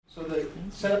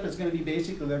setup is going to be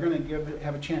basically they're going to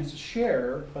have a chance to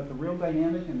share, but the real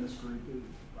dynamic in this group,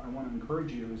 I want to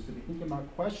encourage you, is to be thinking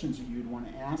about questions that you'd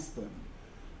want to ask them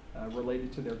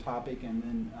related to their topic, and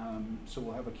then so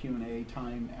we'll have a Q&A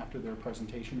time after their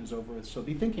presentation is over. So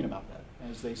be thinking about that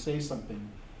as they say something.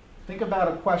 Think about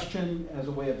a question as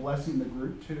a way of blessing the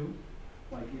group too.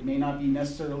 Like it may not be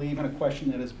necessarily even a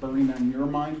question that is burning on your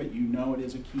mind, but you know it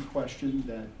is a key question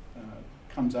that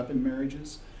comes up in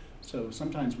marriages. So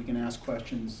sometimes we can ask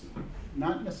questions,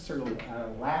 not necessarily out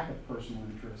of lack of personal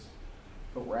interest,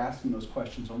 but we're asking those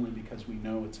questions only because we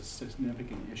know it's a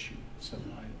significant issue. So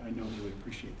I know they would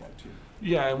appreciate that too.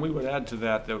 Yeah, and we would add to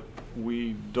that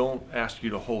we don't ask you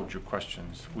to hold your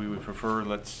questions. We would prefer,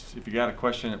 if you got a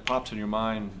question that pops in your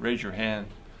mind, raise your hand,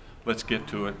 let's get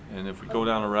to it. And if we go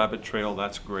down a rabbit trail,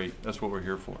 that's great. That's what we're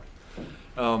here for.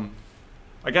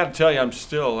 I got to tell you,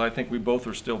 I think we both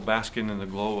are still basking in the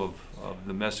glow of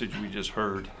the message we just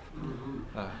heard.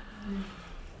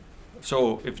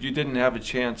 So if you didn't have a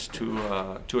chance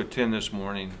to attend this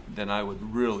morning, then I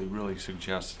would really, really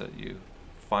suggest that you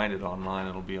find it online.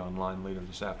 It'll be online later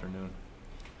this afternoon.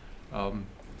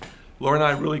 Laura and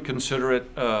I really consider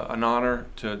it an honor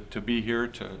to be here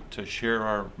to share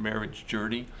our marriage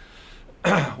journey.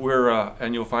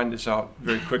 And you'll find this out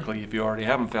very quickly if you already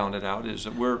haven't found it out, is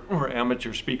that we're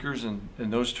amateur speakers in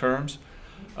those terms.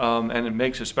 And it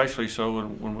makes especially so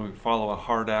when we follow a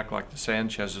hard act like the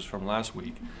Sanchez's from last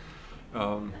week.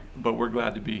 But we're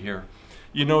glad to be here.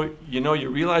 You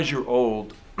realize you're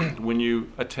old when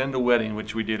you attend a wedding,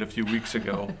 which we did a few weeks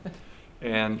ago,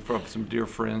 and from some dear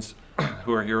friends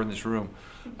who are here in this room.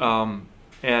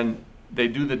 And they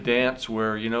do the dance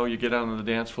where, you get out on the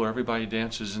dance floor, everybody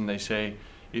dances, and they say,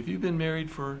 if you've been married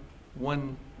for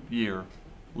 1 year,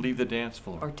 leave the dance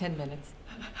floor. Or 10 minutes.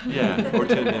 Yeah, or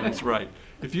 10 minutes, right.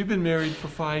 If you've been married for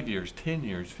 5 years, 10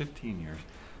 years, 15 years,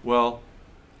 well,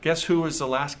 guess who was the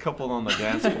last couple on the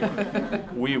dance floor?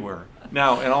 We were.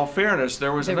 Now, in all fairness,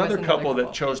 there was another couple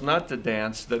that chose not to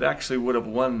dance that actually would have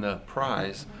won the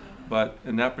prize. But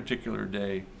in that particular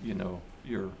day,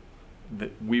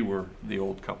 we were the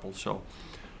old couple. So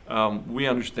we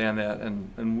understand that,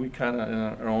 and we kind of,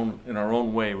 in our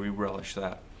own way, we relish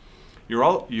that. You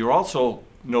also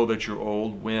know that you're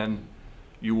old when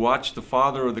you watch the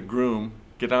father of the groom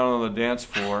get out on the dance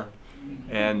floor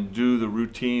and do the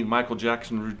routine, Michael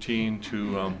Jackson routine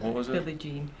to, what was it?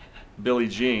 Billie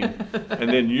Jean. And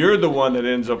then you're the one that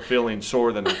ends up feeling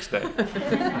sore the next day.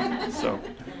 So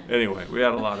anyway, we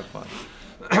had a lot of fun.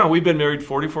 We've been married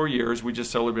 44 years. We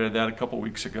just celebrated that a couple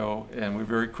weeks ago. And we're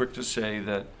very quick to say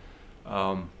that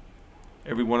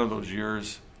every one of those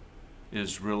years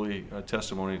is really a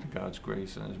testimony to God's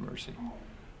grace and His mercy.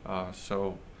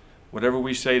 So whatever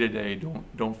we say today,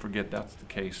 don't forget that's the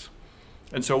case.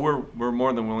 And so we're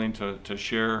more than willing to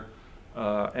share,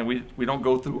 and we don't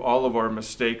go through all of our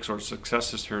mistakes or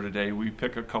successes here today. We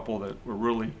pick a couple that were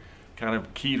really kind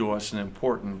of key to us and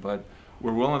important, but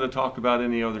we're willing to talk about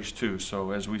any others too.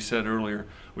 So as we said earlier,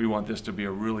 we want this to be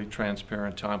a really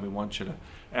transparent time. We want you to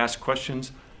ask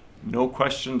questions. No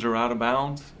questions are out of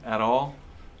bounds at all.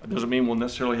 It doesn't mean we'll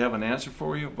necessarily have an answer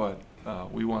for you, but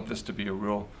we want this to be a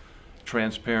real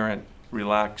transparent,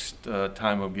 relaxed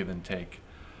time of give and take.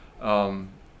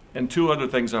 And two other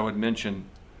things I would mention.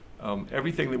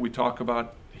 Everything that we talk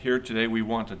about here today, we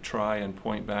want to try and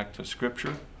point back to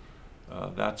Scripture.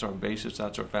 That's our basis,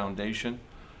 that's our foundation.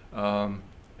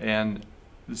 And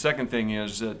the second thing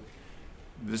is that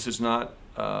this is not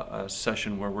a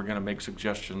session where we're going to make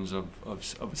suggestions of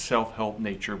a self-help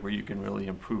nature where you can really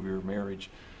improve your marriage.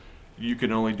 You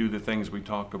can only do the things we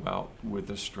talk about with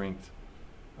the strength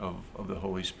of the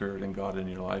Holy Spirit and God in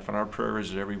your life. And our prayer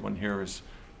is that everyone here is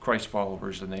Christ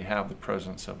followers and they have the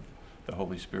presence of the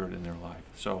Holy Spirit in their life.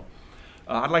 So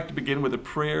I'd like to begin with a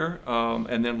prayer,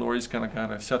 and then Lori's going to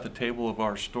kind of set the table of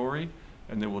our story,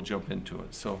 and then we'll jump into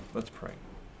it. So let's pray.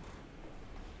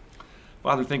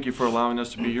 Father, thank you for allowing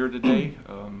us to be here today.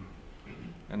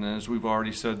 And as we've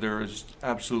already said, there is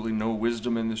absolutely no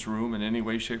wisdom in this room in any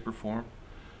way, shape, or form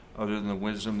other than the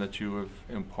wisdom that you have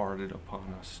imparted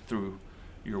upon us through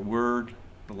your word,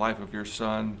 the life of your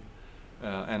Son,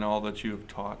 and all that you have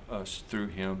taught us through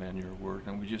him and your word.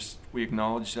 And we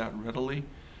acknowledge that readily,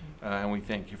 and we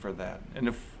thank you for that. And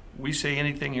if we say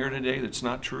anything here today that's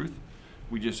not truth,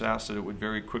 we just ask that it would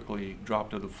very quickly drop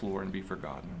to the floor and be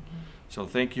forgotten. Mm-hmm. So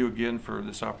thank you again for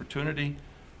this opportunity.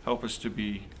 Help us to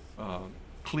be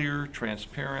clear,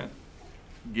 transparent,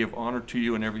 give honor to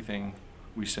you in everything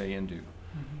we say and do.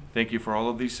 Mm-hmm. Thank you for all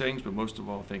of these things, but most of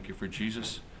all, thank you for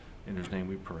Jesus. In his name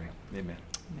we pray. Amen.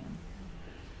 Amen.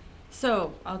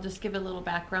 So I'll just give a little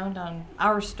background on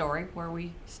our story, where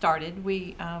we started.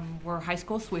 We were high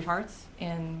school sweethearts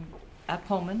at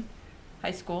Pullman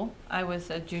High School. I was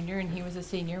a junior and he was a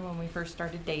senior when we first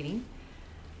started dating.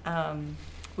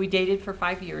 We dated for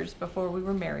 5 years before we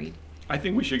were married. I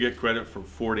think we should get credit for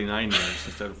 49 years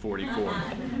instead of 44,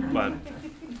 but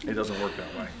it doesn't work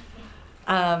that way.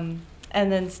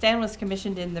 And then Stan was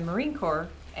commissioned in the Marine Corps,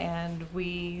 and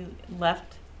we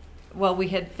left. Well, we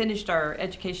had finished our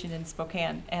education in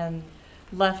Spokane and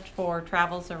left for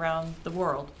travels around the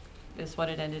world, is what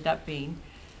it ended up being.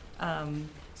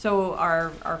 So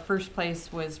our first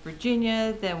place was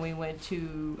Virginia, then we went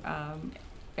to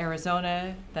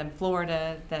Arizona, then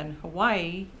Florida, then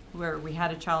Hawaii, where we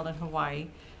had a child in Hawaii.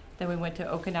 Then we went to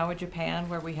Okinawa, Japan,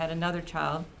 where we had another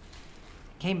child.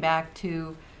 Came back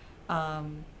to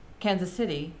Kansas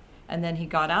City, and then he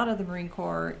got out of the Marine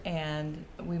Corps, and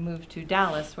we moved to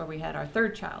Dallas, where we had our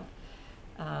third child,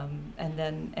 and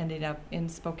then ended up in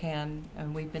Spokane,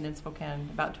 and we've been in Spokane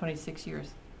about 26 years.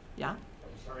 Yeah? I'm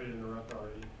sorry to interrupt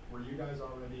already. Were you guys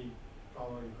already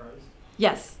following Christ?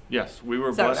 Yes. Yes, we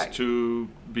were blessed to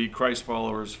be Christ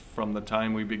followers from the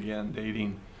time we began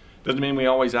dating. Doesn't mean we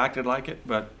always acted like it,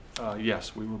 but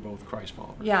yes, we were both Christ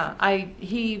followers. Yeah,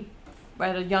 he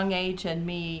at a young age, and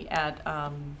me at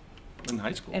In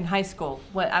high school. In high school.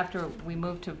 After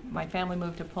my family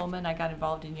moved to Pullman, I got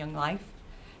involved in Young Life,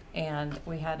 and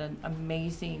we had an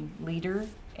amazing leader,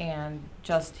 and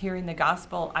just hearing the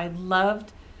gospel. I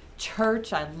loved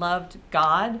church, I loved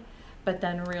God, but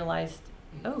then realized,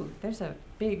 oh, there's a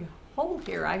big hole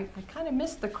here. I kind of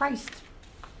missed the Christ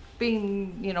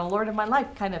being, Lord of my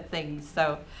life kind of thing.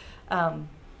 So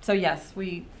yes,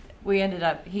 we ended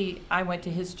up, I went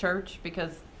to his church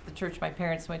because the church my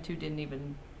parents went to didn't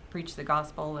even preach the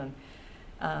gospel,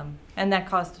 and that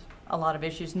caused a lot of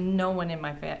issues. No one in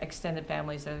my extended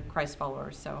family is a Christ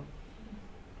follower. So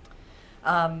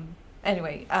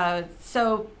anyway,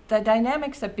 so the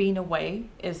dynamics of being away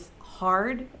is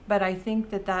hard, but I think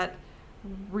that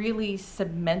really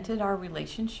cemented our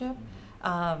relationship,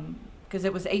 because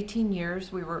it was 18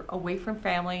 years we were away from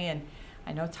family, and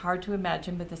I know it's hard to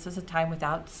imagine, but this is a time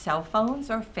without cell phones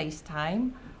or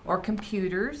FaceTime or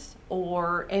computers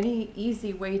or any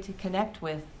easy way to connect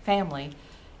with family.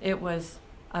 It was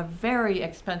a very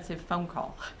expensive phone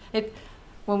call.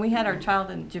 When we had our child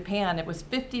in Japan, it was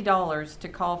 $50 to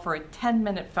call for a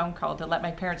 10-minute phone call to let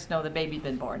my parents know the baby'd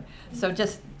been born. So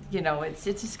just, it's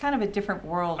just kind of a different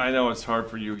world. I know it's hard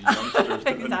for you youngsters to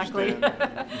exactly.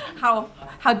 understand.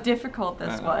 how difficult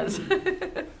this was.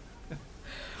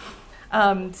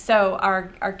 So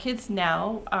our kids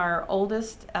now, our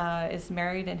oldest is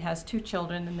married and has 2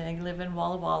 children, and they live in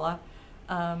Walla Walla.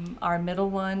 Our middle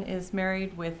one is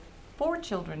married with 4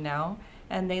 children now,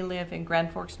 and they live in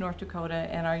Grand Forks, North Dakota.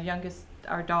 And our youngest,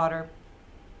 our daughter,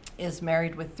 is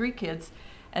married with 3 kids,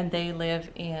 and they live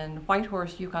in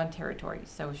Whitehorse, Yukon Territory.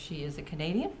 So she is a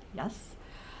Canadian, yes.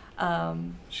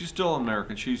 She's still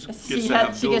American. She gets She to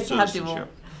have dual gets to have dual.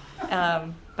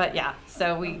 citizenship. But yeah,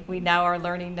 so we now are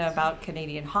learning about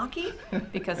Canadian hockey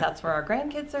because that's where our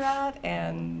grandkids are at,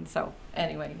 and so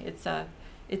anyway,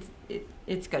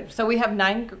 it's good. So we have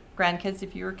 9 grandkids,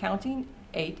 if you were counting,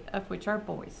 8 of which are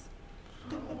boys.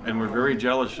 And we're very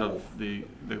jealous of the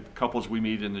couples we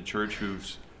meet in the church who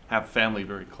have family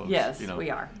very close. Yes, we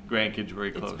are. Grandkids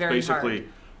very close. It's very Basically, hard.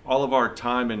 all of our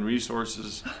time and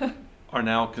resources are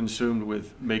now consumed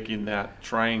with making that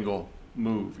triangle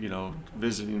move,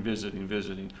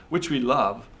 visiting, which we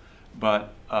love,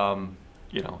 but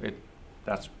it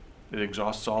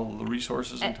exhausts all of the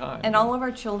resources and time. And all of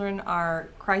our children are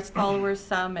Christ followers,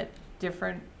 some at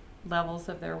different levels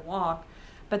of their walk,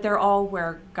 but they're all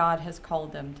where God has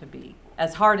called them to be.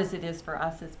 As hard as it is for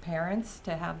us as parents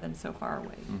to have them so far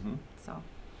away. Mm-hmm. So.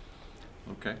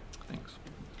 Okay, thanks.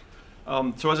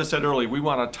 So as I said earlier, we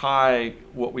want to tie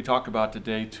what we talk about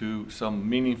today to some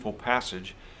meaningful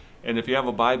passage. And if you have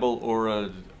a Bible or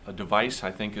a device,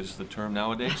 I think is the term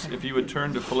nowadays, if you would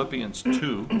turn to Philippians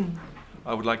 2,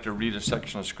 I would like to read a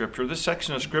section of Scripture. This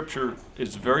section of Scripture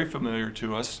is very familiar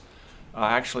to us.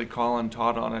 Actually, Colin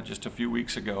taught on it just a few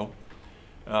weeks ago.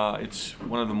 It's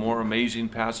one of the more amazing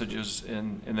passages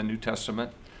in the New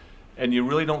Testament. And you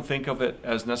really don't think of it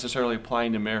as necessarily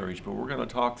applying to marriage, but we're going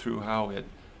to talk through how it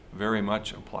very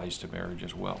much applies to marriage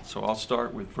as well. So I'll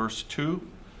start with verse 2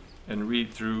 and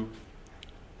read through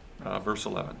verse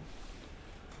 11.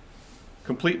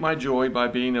 Complete my joy by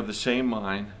being of the same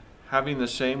mind, having the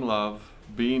same love,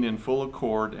 being in full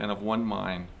accord and of one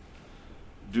mind.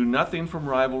 Do nothing from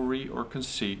rivalry or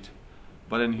conceit,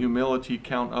 but in humility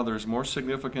count others more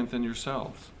significant than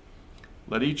yourselves.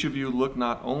 Let each of you look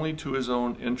not only to his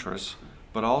own interests,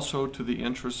 but also to the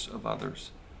interests of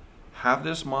others. Have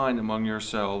this mind among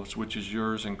yourselves, which is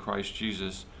yours in Christ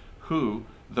Jesus, who,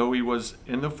 though he was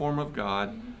in the form of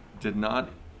God, did not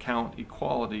count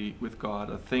equality with God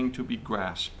a thing to be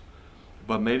grasped,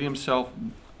 but made himself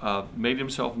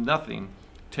nothing,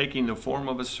 taking the form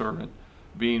of a servant,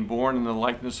 being born in the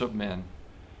likeness of men.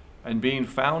 And being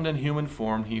found in human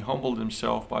form, he humbled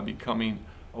himself by becoming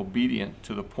obedient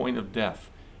to the point of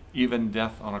death, even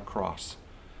death on a cross.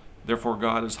 Therefore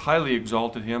God has highly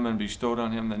exalted him and bestowed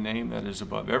on him the name that is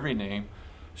above every name,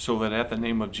 so that at the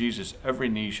name of Jesus every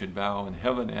knee should bow in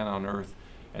heaven and on earth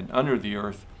and under the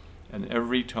earth, and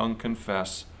every tongue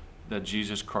confess that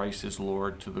Jesus Christ is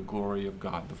Lord, to the glory of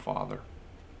God the Father.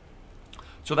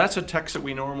 So that's a text that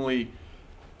we normally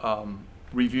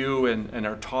review and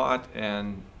are taught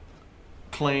and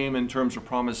claim in terms of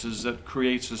promises, that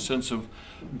creates a sense of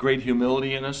great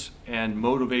humility in us and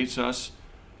motivates us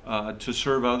to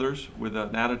serve others with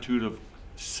an attitude of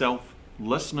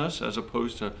selflessness as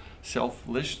opposed to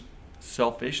selfishness.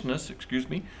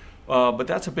 But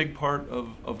that's a big part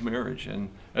of marriage. And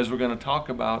as we're going to talk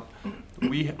about,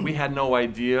 we had no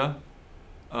idea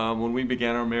when we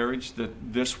began our marriage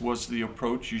that this was the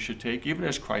approach you should take, even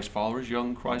as Christ followers,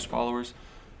 young Christ followers,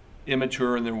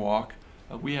 immature in their walk.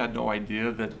 We had no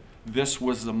idea that this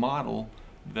was the model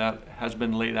that has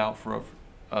been laid out for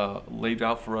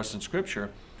us in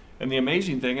Scripture. And the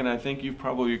amazing thing, and I think you've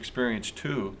probably experienced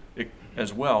too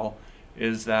as well,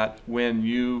 is that when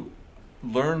you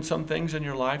learn some things in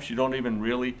your lives, you don't even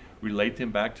really relate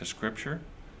them back to Scripture.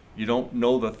 You don't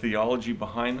know the theology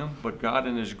behind them, but God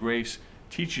in His grace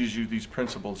teaches you these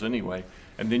principles anyway.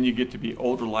 And then you get to be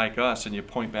older like us, and you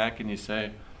point back and you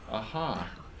say, aha,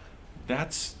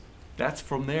 that's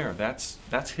from there.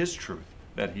 That's His truth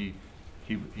that He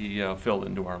filled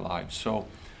into our lives. So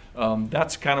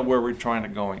that's kind of where we're trying to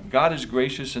go. God is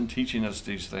gracious in teaching us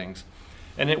these things.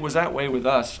 And it was that way with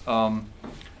us.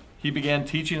 He began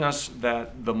teaching us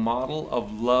that the model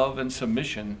of love and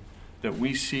submission that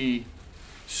we see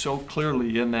so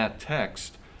clearly in that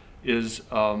text is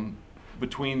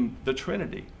between the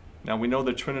Trinity. Now, we know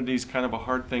the Trinity is kind of a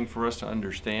hard thing for us to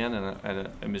understand and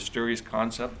a mysterious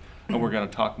concept, and we're going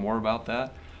to talk more about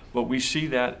that. But we see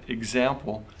that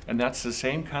example, and that's the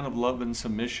same kind of love and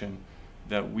submission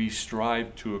that we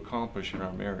strive to accomplish in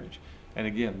our marriage. And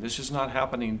again, this is not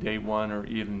happening day one or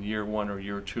even year one or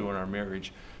year two in our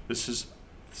marriage. This is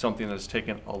something that's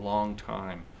taken a long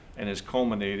time and has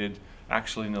culminated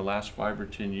actually in the last 5 or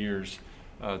 10 years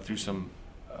through some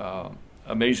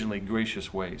amazingly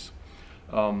gracious ways.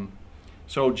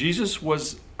 So Jesus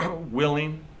was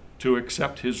willing to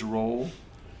accept his role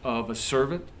of a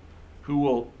servant who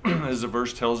will, as the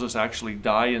verse tells us, actually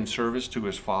die in service to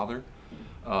his Father.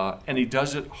 And he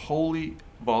does it wholly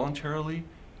voluntarily,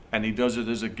 and he does it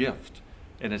as a gift.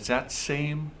 And it's that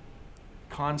same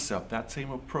concept, that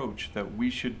same approach that we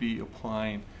should be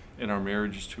applying in our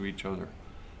marriages to each other.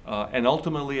 And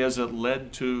ultimately, as it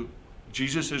led to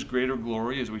Jesus' greater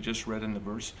glory, as we just read in the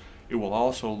verse, it will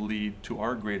also lead to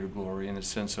our greater glory in a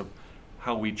sense of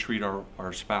how we treat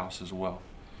our spouse as well.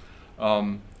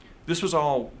 This was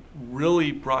all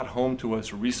really brought home to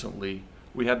us recently.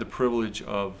 We had the privilege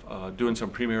of doing some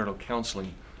premarital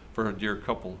counseling for a dear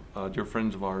couple, dear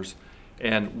friends of ours.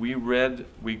 And we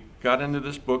got into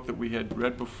this book that we had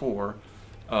read before,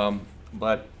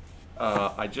 but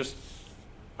I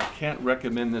can't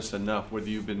recommend this enough, whether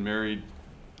you've been married,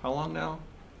 how long now?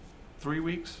 3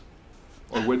 weeks?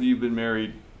 Or whether you've been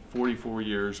married 44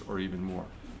 years or even more.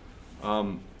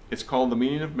 It's called The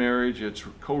Meaning of Marriage. It's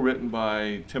co-written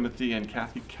by Timothy and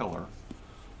Kathy Keller,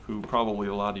 who probably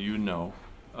a lot of you know.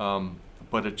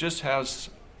 But it just has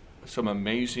some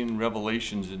amazing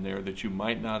revelations in there that you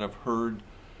might not have heard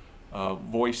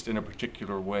voiced in a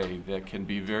particular way that can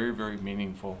be very, very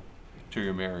meaningful to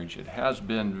your marriage. It has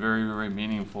been very, very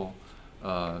meaningful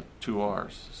to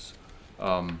ours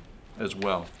as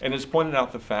well. And it's pointed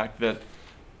out the fact that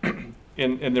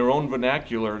in their own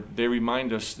vernacular, they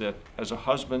remind us that as a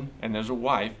husband and as a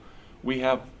wife, we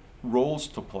have roles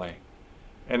to play.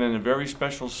 And in a very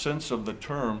special sense of the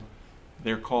term,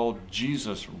 they're called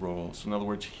Jesus roles. In other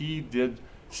words, he did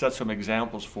set some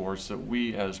examples for us that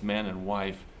we as man and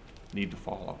wife need to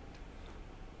follow.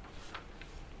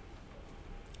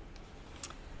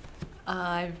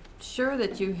 I'm sure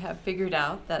that you have figured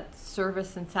out that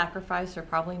service and sacrifice are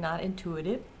probably not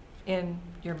intuitive in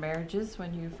your marriages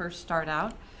when you first start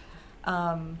out.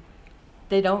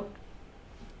 They don't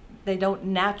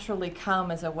naturally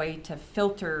come as a way to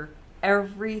filter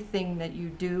everything that you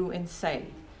do and say.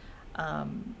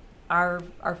 Our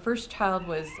first child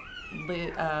was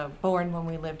born when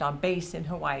we lived on base in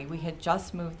Hawaii. We had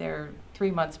just moved there 3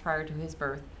 months prior to his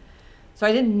birth. So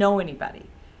I didn't know anybody.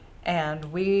 And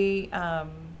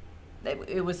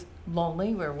it was lonely.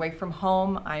 We were away from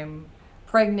home. I'm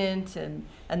pregnant and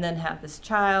then have this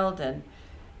child, and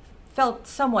felt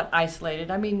somewhat isolated.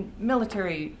 I mean,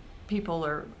 military people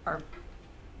are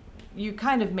you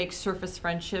kind of make surface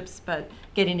friendships, but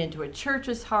getting into a church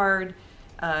is hard.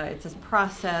 It's a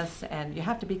process, and you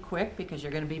have to be quick because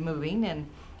you're going to be moving, and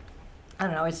I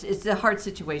don't know, it's a hard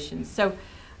situation. So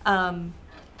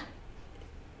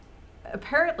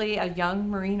apparently a young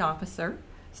Marine officer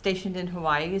stationed in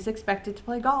Hawaii is expected to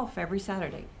play golf every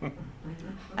Saturday.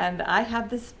 And I have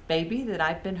this baby that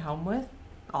I've been home with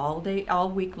all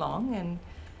week long, and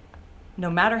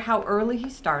no matter how early he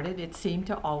started, it seemed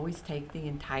to always take the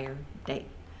entire day.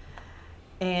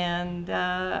 And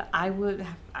I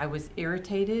was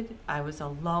irritated, I was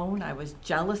alone, I was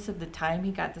jealous of the time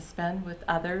he got to spend with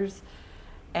others,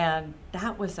 and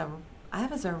that was a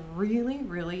really,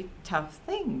 really tough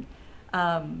thing.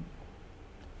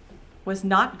 Was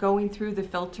not going through the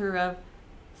filter of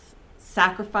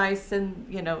sacrifice and,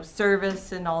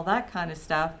 service and all that kind of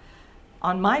stuff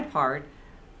on my part,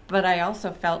 but I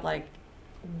also felt like,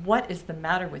 what is the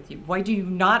matter with you? Why do you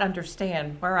not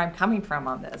understand where I'm coming from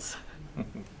on this?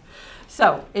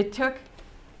 So it took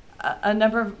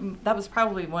that was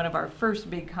probably one of our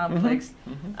first big conflicts.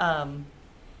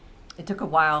 It took a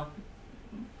while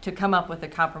to come up with a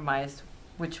compromise,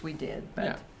 which we did. But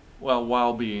Yeah. Well,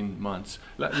 while being months.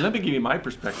 Let me give you my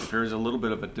perspective here. It's a little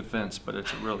bit of a defense, but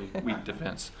it's a really weak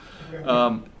defense.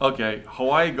 Okay,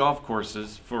 Hawaii golf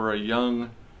courses for a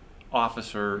young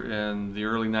officer in the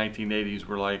early 1980s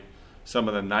were like some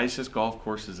of the nicest golf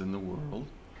courses in the world.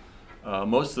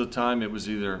 Most of the time it was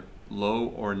either low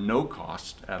or no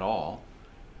cost at all.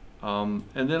 And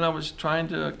then I was trying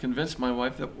to convince my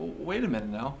wife that, well, wait a minute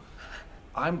now,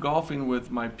 I'm golfing with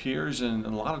my peers and a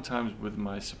lot of times with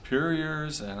my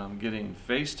superiors, and I'm getting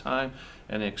FaceTime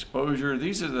and exposure.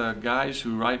 These are the guys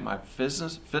who write my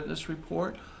fitness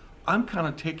report. I'm kind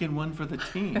of taking one for the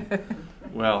team.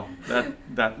 Well,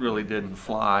 that really didn't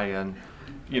fly, and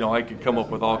I could come up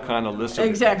with all kind of lists of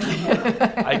exactly.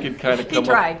 I could kind of come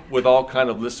up with all kind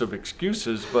of lists of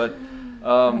excuses, but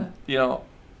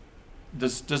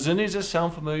does any of this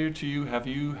sound familiar to you? Have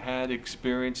you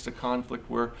experienced a conflict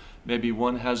where maybe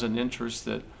one has an interest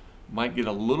that might get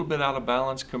a little bit out of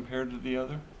balance compared to the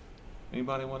other?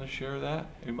 Anybody want to share that?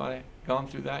 Anybody gone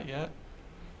through that yet?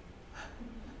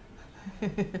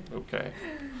 Okay,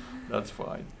 that's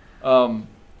fine.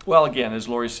 Well, again, as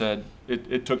Lori said,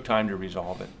 it took time to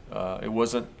resolve it. It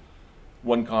wasn't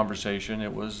one conversation,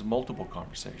 it was multiple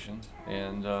conversations.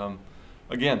 And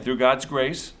again, through God's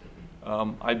grace,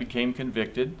 I became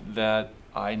convicted that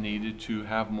I needed to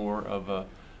have more of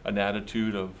an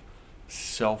attitude of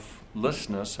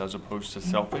selflessness as opposed to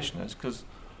selfishness, because,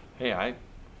 hey,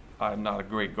 I'm not a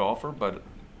great golfer, but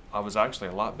I was actually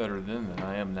a lot better then than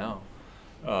I am now.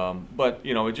 But,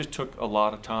 it just took a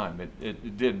lot of time.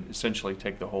 It did essentially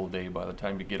take the whole day. By the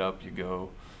time you get up, you go,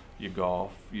 you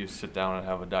golf, you sit down and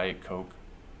have a Diet Coke.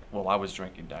 Well, I was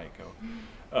drinking Diet Coke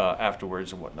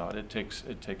afterwards and whatnot. It takes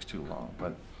too long.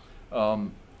 But,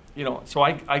 so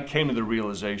I came to the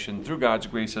realization through God's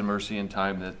grace and mercy and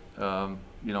time that,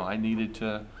 I needed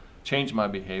to change my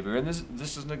behavior. And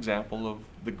this is an example of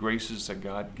the graces that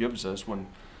God gives us when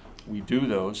we do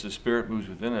those. The Spirit moves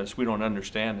within us. We don't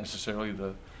understand necessarily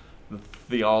the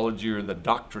theology or the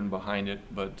doctrine behind it,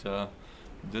 but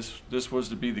this was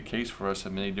to be the case for us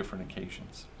on many different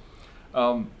occasions.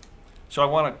 So I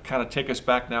want to kind of take us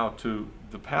back now to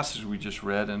the passage we just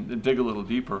read and dig a little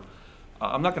deeper.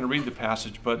 I'm not going to read the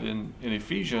passage, but in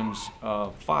Ephesians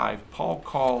 5, Paul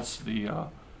calls the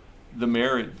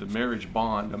marriage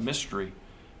bond a mystery,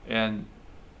 and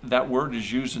that word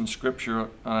is used in Scripture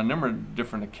on a number of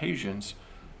different occasions.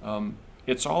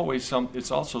 It's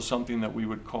also something that we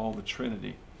would call the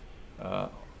Trinity.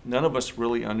 None of us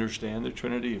really understand the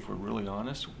Trinity, if we're really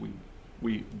honest.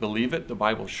 We believe it. The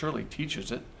Bible surely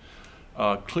teaches it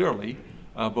clearly,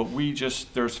 but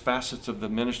there's facets of the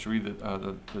ministry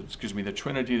the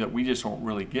Trinity that we just don't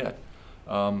really get.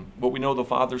 But we know the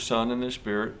Father, Son, and the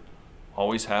Spirit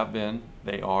always have been,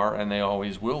 they are, and they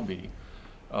always will be.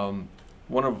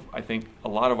 One of, I think, a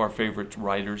lot of our favorite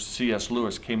writers, C.S.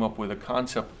 Lewis, came up with a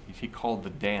concept he called the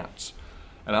dance.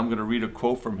 And I'm going to read a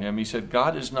quote from him. He said,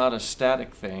 "God is not a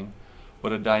static thing,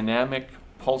 but a dynamic,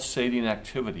 pulsating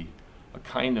activity, a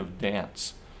kind of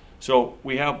dance." So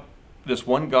we have this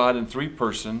one God in three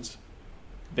persons.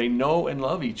 They know and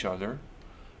love each other.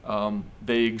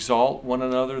 They exalt one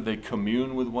another. They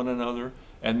commune with one another.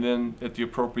 And then at the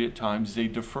appropriate times, they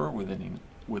defer with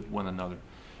one another.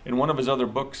 In one of his other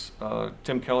books,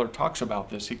 Tim Keller talks about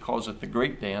this. He calls it the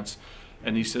Great Dance.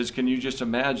 And he says, can you just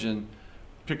imagine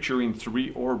picturing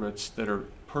 3 orbits that are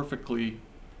perfectly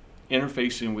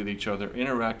interfacing with each other,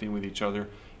 interacting with each other,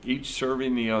 each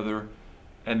serving the other.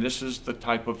 And this is the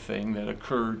type of thing that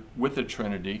occurred with the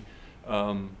Trinity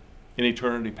in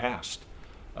eternity past,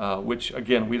 which,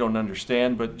 again, we don't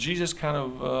understand. But Jesus kind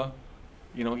of,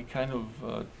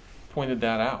 pointed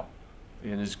that out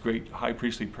in his great high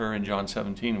priestly prayer in John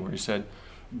 17, where he said,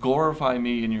 glorify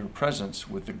me in your presence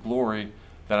with the glory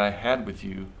that I had with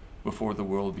you before the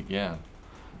world began.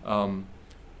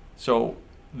 So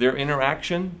their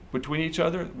interaction between each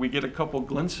other, we get a couple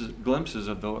glimpses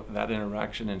of that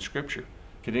interaction in Scripture.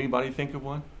 Can anybody think of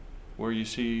one where you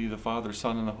see the Father,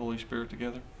 Son, and the Holy Spirit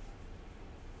together?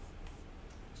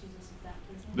 Jesus'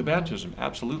 baptism. The baptism,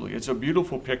 absolutely. It's a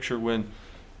beautiful picture when,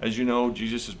 as you know,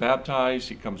 Jesus is baptized,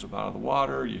 he comes up out of the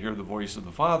water, you hear the voice of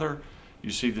the Father, you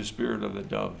see the spirit of the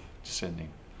dove descending.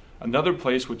 Another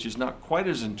place which is not quite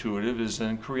as intuitive is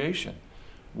in creation,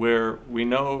 where we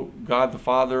know God the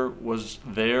Father was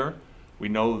there. We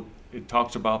know it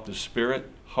talks about the Spirit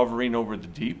hovering over the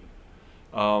deep.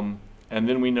 And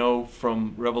then we know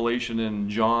from Revelation and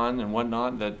John and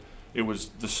whatnot that it was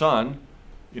the Son,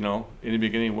 in the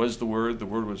beginning was the Word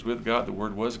was with God, the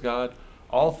Word was God.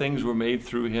 All things were made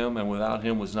through him, and without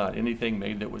him was not anything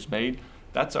made that was made.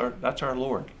 That's our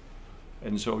Lord.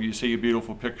 And so you see a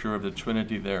beautiful picture of the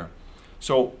Trinity there.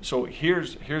 So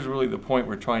here's really the point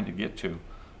we're trying to get to,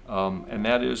 and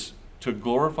that is to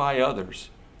glorify others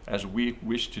as we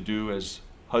wish to do as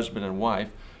husband and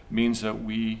wife means that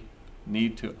we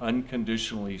need to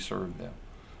unconditionally serve them.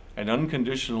 And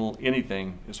unconditional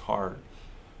anything is hard.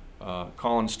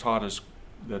 Collins taught us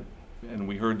that, and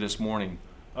we heard this morning,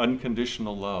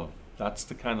 unconditional love. That's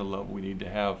the kind of love we need to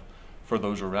have for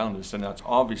those around us, and that's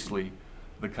obviously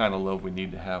the kind of love we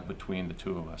need to have between the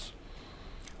two of us.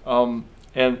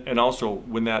 And also,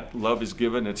 when that love is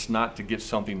given, it's not to get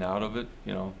something out of it.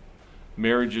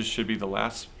 Marriages should be the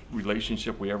last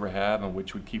relationship we ever have in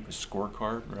which we keep a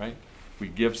scorecard, right? We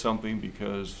give something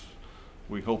because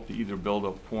we hope to either build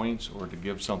up points or to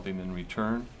give something in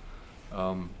return.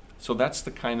 So that's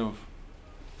the kind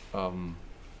of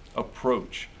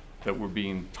approach that we're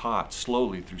being taught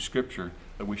slowly through Scripture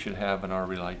that we should have in our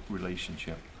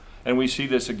relationship. And we see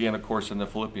this again, of course, in the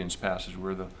Philippians passage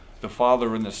where the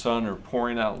Father and the Son are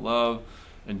pouring out love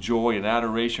and joy and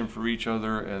adoration for each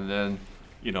other, and then,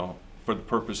 for the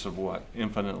purpose of what?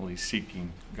 Infinitely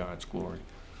seeking God's glory.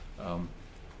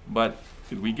 But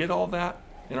did we get all that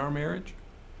in our marriage?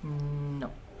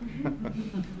 No.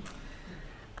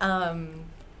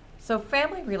 So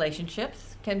family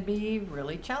relationships can be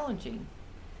really challenging.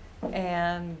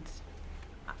 And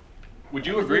would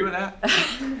you agree with that?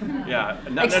 Yeah.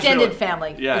 Not extended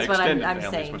family yeah, is what extended I'm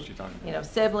family saying. Is what you're talking about.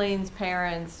 Siblings,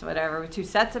 parents, whatever, 2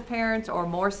 sets of parents or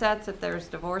more sets if there's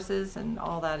divorces and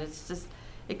all that. It's just,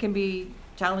 it can be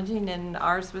challenging, and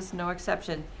ours was no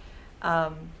exception.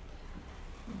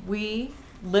 We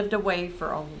lived away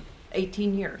for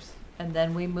 18 years, and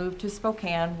then we moved to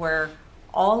Spokane, where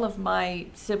all of my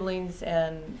siblings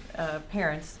and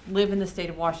parents live in the state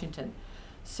of Washington.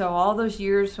 So all those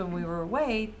years when we were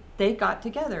away, they got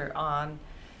together on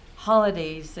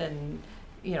holidays and,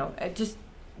 just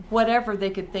whatever they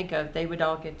could think of, they would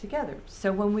all get together.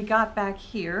 So when we got back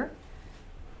here,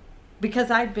 because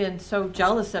I'd been so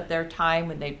jealous of their time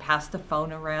when they passed the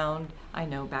phone around, I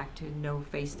know, back to no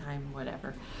FaceTime,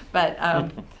 whatever. But,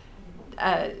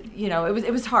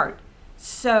 it was hard.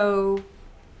 So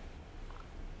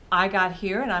I got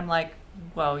here and I'm like,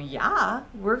 well, yeah,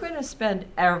 we're going to spend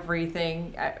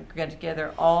everything get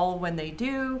together all when they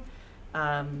do.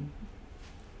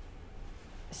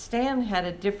 Stan had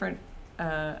a different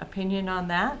opinion on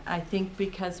that. I think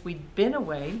because we'd been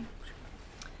away,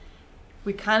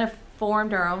 we kind of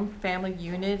formed our own family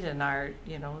unit, and our,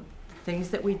 things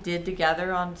that we did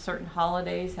together on certain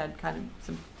holidays had kind of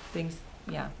some things,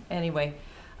 anyway.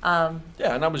 Yeah,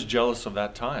 and I was jealous of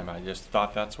that time. I just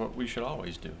thought that's what we should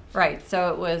always do. Right,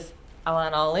 so it was, I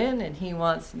want all in, and he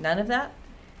wants none of that.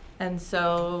 And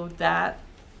so that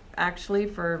actually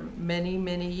for many,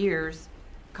 many years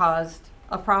caused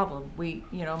a problem. We,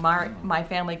 my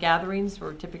family gatherings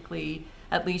were typically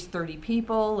at least 30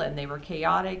 people, and they were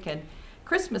chaotic. And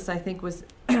Christmas, I think, was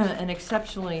an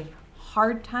exceptionally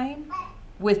hard time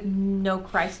with no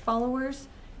Christ followers.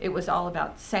 It was all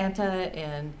about Santa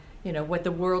and, what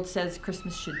the world says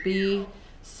Christmas should be.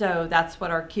 So that's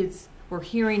what our kids were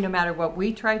hearing no matter what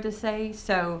we tried to say.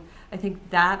 So I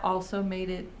think that also made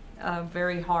it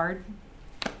very hard.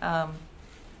 And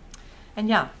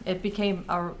it became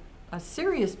a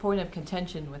serious point of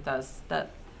contention with us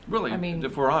that Really, I mean-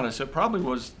 if we're honest, it probably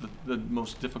was the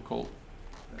most difficult,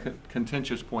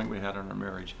 contentious point we had in our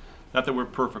marriage. Not that we're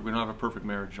perfect, we don't have a perfect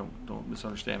marriage, don't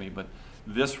misunderstand me, but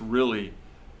this really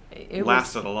It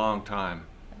lasted was a long time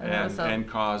And it was and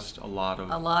caused a lot a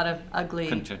of lot of ugly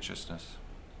contentiousness.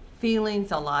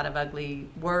 feelings, a lot of ugly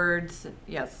words.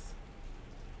 Yes.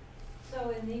 So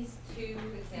in these two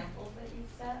examples that you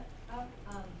set up,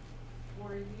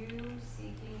 were you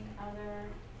seeking other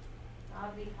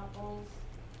godly couples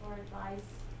for advice?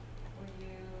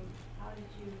 How did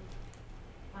you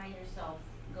find yourself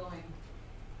going?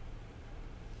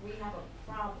 We have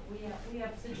a problem, we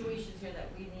have situations here that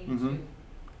we need Mhm.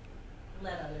 to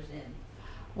let others in.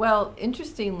 Well,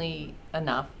 interestingly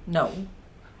enough, no.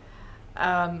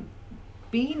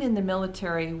 Being in the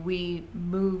military, we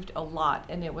moved a lot,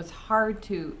 and it was hard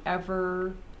to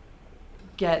ever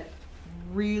get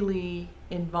really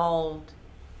involved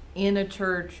in a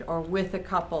church or with a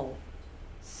couple.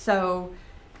 So,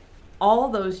 all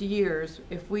those years,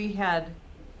 if we had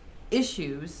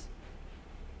issues,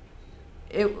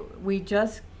 we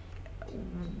just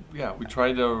Yeah, we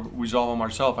tried to resolve them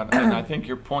ourselves, and I think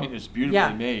your point is beautifully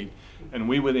Yeah. made. And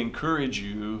we would encourage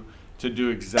you to do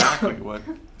exactly what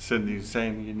Cindy's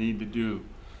saying you need to do.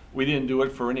 We didn't do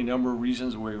it for any number of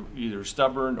reasons. We're either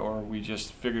stubborn or we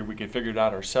just figured we could figure it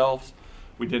out ourselves.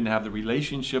 We didn't have the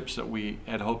relationships that we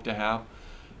had hoped to have.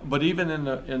 But even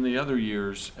in the other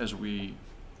years, as we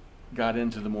got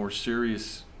into the more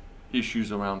serious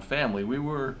issues around family, we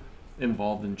were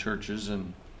involved in churches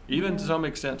and even to some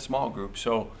extent small groups.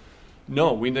 So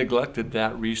no, we neglected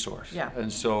that resource. Yeah.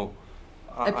 And so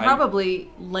it probably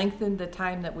lengthened the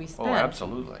time that we spent. Oh,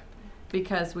 absolutely.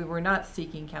 Because we were not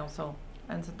seeking counsel,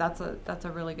 and so that's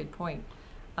a really good point.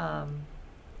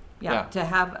 Yeah. To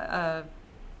have a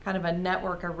kind of a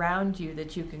network around you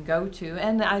that you can go to,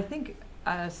 and I think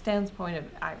Stan's point of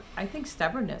I think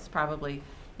stubbornness probably.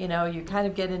 You know, you kind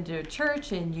of get into a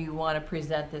church and you want to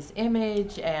present this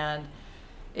image, and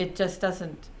it just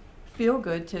doesn't feel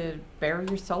good to bare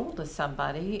your soul to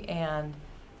somebody and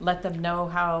let them know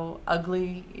how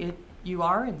ugly you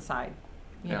are inside.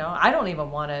 You Yeah. know, I don't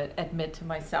even want to admit to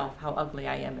myself how ugly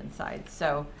I am inside.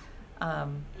 So,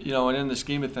 You know, and in the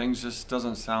scheme of things, this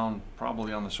doesn't sound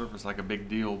probably on the surface like a big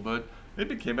deal, but it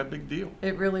became a big deal.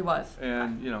 it really was.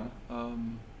 And,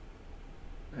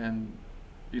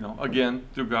 again,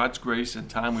 through God's grace and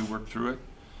time, we worked through it.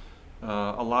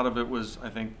 A lot of it was, I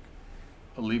think,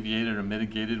 alleviated or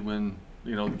mitigated when,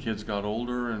 the kids got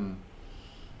older and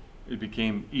it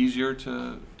became easier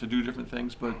to do different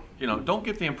things. But, don't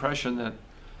get the impression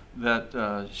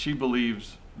that she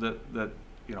believes that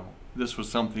this was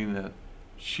something that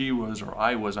she was or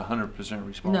I was 100%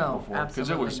 responsible No, for.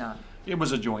 absolutely not. It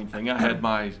was a joint thing. I had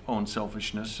my own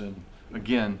selfishness, and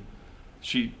again,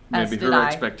 As maybe did her I.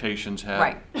 expectations had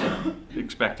Right.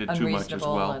 expected too much as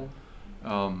Unreasonable well.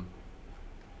 and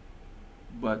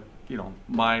But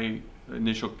my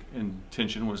initial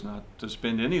intention was not to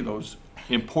spend any of those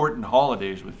important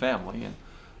holidays with family, and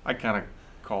I kind of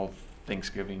called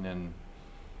Thanksgiving and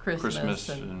Christmas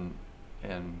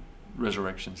and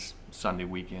Resurrection Sunday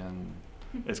weekend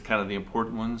as kind of the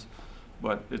important ones.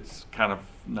 But it's kind of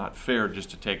not fair just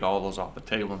to take all those off the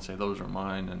table and say those are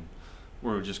mine, and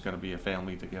we're just going to be a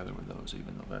family together with those,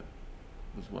 even though that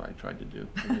was what I tried to do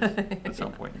at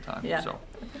some point in time. Yeah. So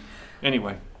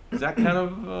anyway, is that kind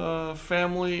of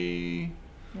family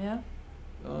yeah.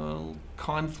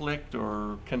 conflict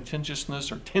or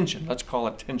contentiousness or tension? Let's call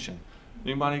it tension.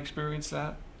 Anybody experience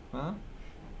that? Huh?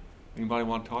 Anybody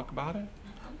want to talk about it?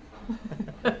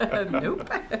 Nope.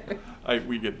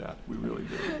 We get that. We really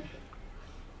do.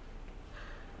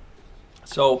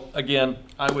 So again,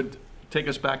 I would take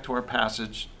us back to our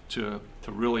passage to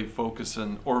really focus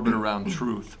and orbit around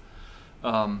truth.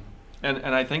 And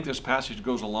I think this passage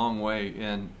goes a long way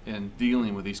in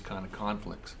dealing with these kind of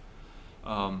conflicts.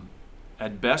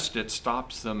 At best, it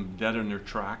stops them dead in their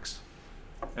tracks.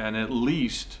 And at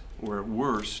least, or at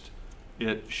worst,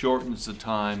 it shortens the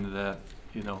time that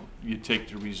you take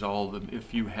to resolve them.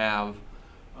 If you have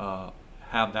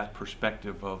that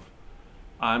perspective of,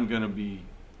 I'm going to be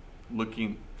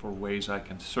looking for ways I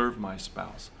can serve my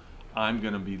spouse. I'm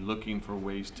going to be looking for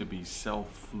ways to be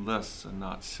selfless and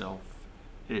not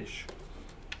selfish.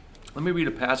 Let me read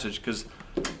a passage, because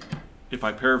if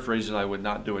I paraphrase it, I would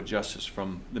not do it justice,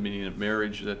 from the meaning of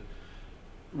marriage, that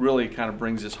really kind of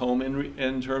brings us home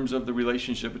in terms of the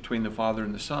relationship between the Father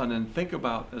and the Son. And think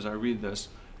about, as I read this,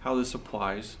 how this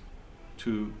applies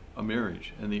to a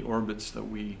marriage and the orbits that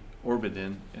we orbit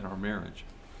in our marriage.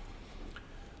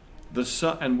 The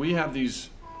Son, and we have these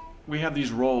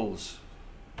roles: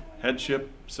 headship,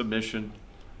 submission,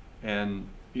 and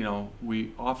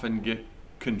we often get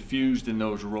confused in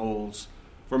those roles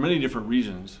for many different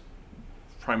reasons.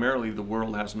 Primarily, the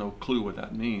world has no clue what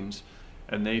that means,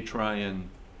 and they try and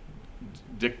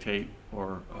dictate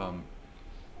or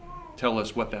tell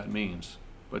us what that means.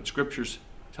 But Scripture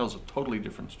tells a totally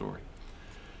different story.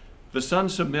 The Son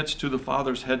submits to the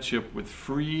Father's headship with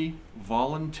free,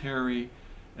 voluntary,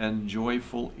 and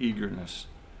joyful eagerness,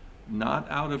 not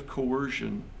out of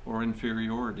coercion or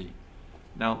inferiority.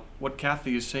 Now, what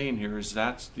Kathy is saying here is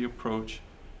that's the approach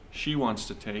she wants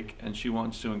to take, and she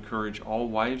wants to encourage all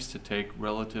wives to take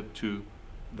relative to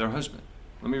their husband.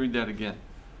 Let me read that again.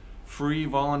 Free,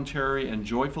 voluntary, and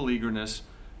joyful eagerness,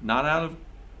 not out of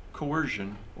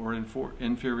coercion or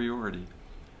inferiority.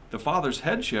 The Father's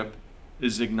headship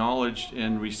is acknowledged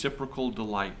in reciprocal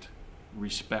delight,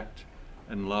 respect,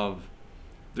 and love.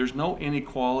 There's no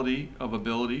inequality of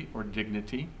ability or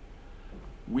dignity.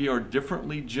 We are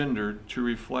differently gendered to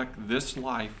reflect this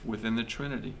life within the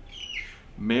Trinity.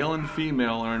 Male and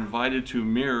female are invited to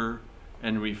mirror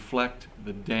and reflect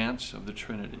the dance of the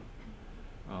Trinity.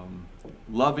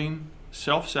 Loving,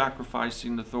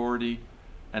 self-sacrificing authority,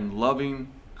 and loving,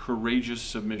 courageous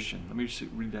submission. Let me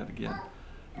read that again.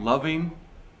 Loving,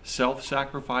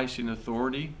 self-sacrificing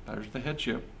authority, there's the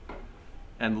headship,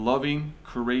 and loving,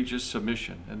 courageous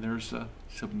submission. And there's a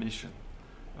submission.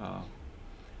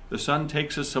 The Son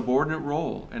takes a subordinate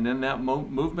role, and in that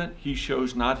movement, he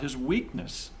shows not his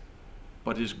weakness,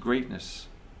 but his greatness.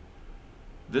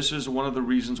 This is one of the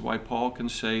reasons why Paul can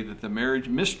say that the marriage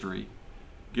mystery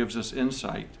gives us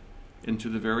insight into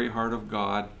the very heart of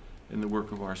God in the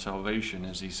work of our salvation,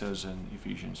 as he says in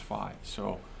Ephesians 5.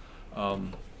 So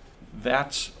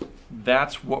that's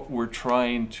what we're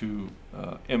trying to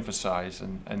emphasize,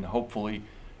 and hopefully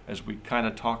as we kind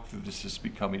of talk through this is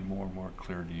becoming more and more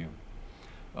clear to you.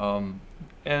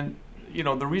 And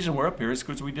the reason we're up here is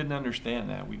because we didn't understand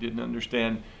that. We didn't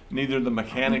understand neither the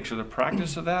mechanics or the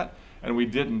practice of that, and we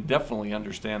didn't definitely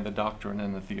understand the doctrine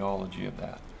and the theology of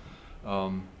that.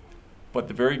 But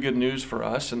the very good news for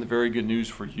us and the very good news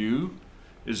for you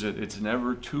is that it's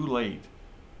never too late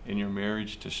in your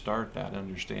marriage to start that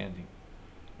understanding.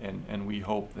 And we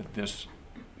hope that this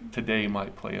today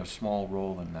might play a small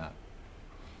role in that.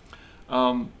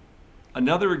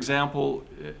 Another example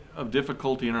of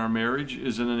difficulty in our marriage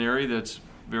is in an area that's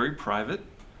very private,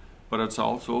 but it's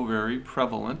also very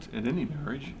prevalent in any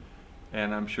marriage.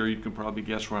 And I'm sure you can probably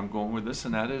guess where I'm going with this,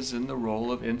 and that is in the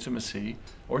role of intimacy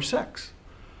or sex.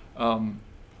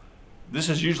 This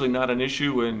is usually not an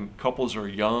issue when couples are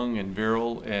young and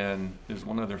virile, and there's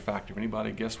one other factor.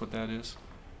 Anybody guess what that is?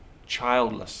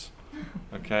 Childless.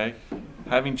 Okay?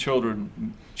 Having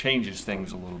children changes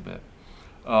things a little bit.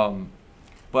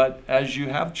 But as you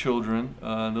have children,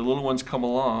 the little ones come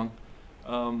along,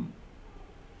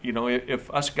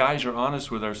 if us guys are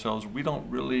honest with ourselves, we don't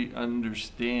really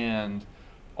understand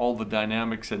all the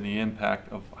dynamics and the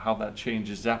impact of how that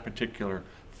changes that particular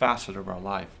facet of our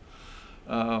life.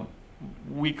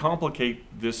 We complicate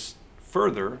this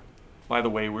further by the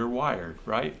way we're wired,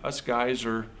 right? Us guys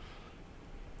are,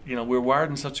 we're wired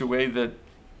in such a way that,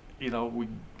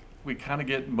 we kind of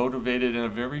get motivated in a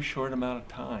very short amount of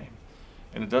time.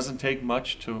 And it doesn't take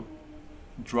much to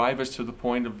drive us to the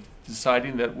point of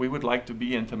deciding that we would like to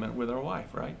be intimate with our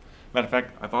wife, right? Matter of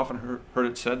fact, I've often heard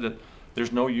it said that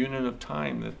there's no unit of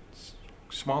time that's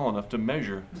small enough to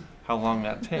measure how long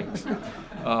that takes.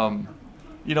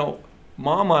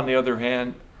 Mom, on the other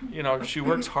hand, she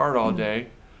works hard all day,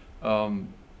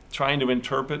 trying to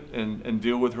interpret and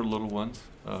deal with her little ones,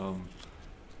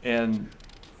 and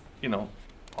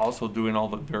also doing all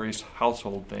the various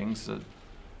household things that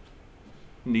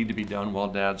need to be done while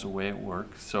Dad's away at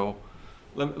work. So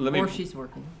let me. Or she's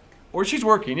working. Or she's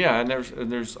working, yeah,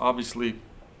 and there's obviously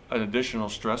an additional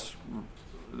stress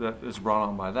that is brought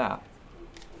on by that.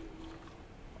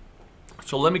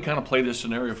 So let me kind of play this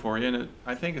scenario for you, and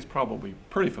I think it's probably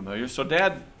pretty familiar. So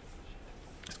Dad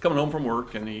is coming home from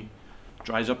work, and he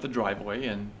drives up the driveway,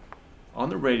 and on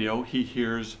the radio he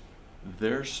hears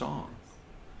their song.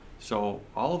 So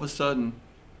all of a sudden,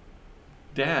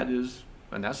 Dad is,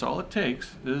 and that's all it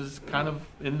takes, is kind of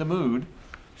in the mood.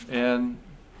 And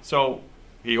so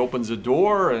he opens the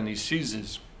door and he sees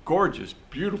his gorgeous,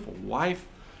 beautiful wife.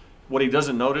 What he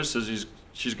doesn't notice is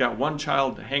she's got one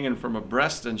child hanging from a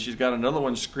breast and she's got another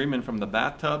one screaming from the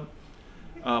bathtub.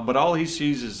 But all he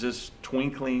sees is this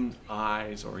twinkling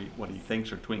eyes, or what he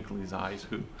thinks are twinkling eyes,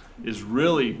 who is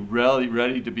really, really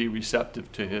ready to be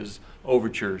receptive to his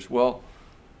overtures. Well,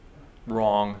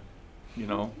 wrong,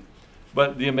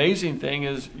 But the amazing thing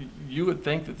is, you would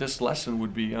think that this lesson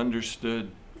would be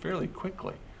understood fairly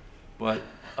quickly, but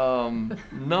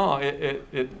no.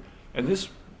 And this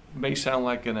may sound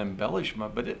like an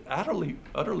embellishment, but it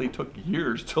utterly took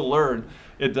years to learn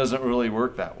it doesn't really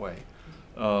work that way.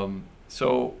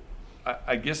 So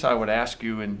I guess I would ask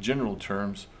you in general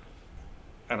terms,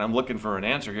 and I'm looking for an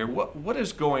answer here, what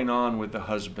is going on with the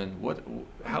husband?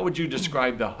 How would you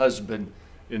describe the husband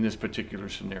in this particular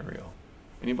scenario?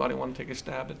 Anybody want to take a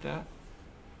stab at that?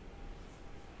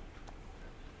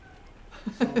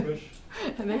 Selfish.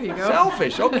 There you go.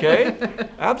 Selfish, okay.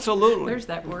 Absolutely. There's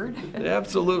that word.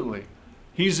 Absolutely.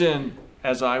 He's in,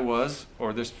 as I was,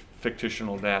 or this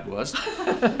fictional dad was,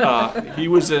 he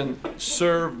was in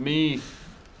serve me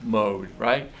mode,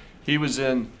 right? He was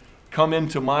in come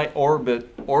into my orbit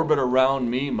around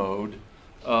me mode.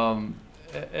 And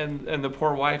the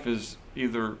poor wife is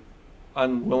either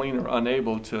unwilling or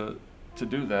unable to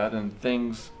do that, and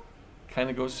things kind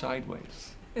of go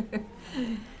sideways.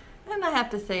 And I have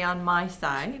to say, on my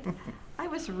side, I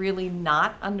was really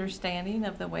not understanding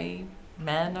of the way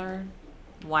men are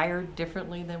wired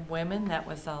differently than women. That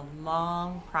was a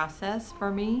long process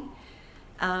for me.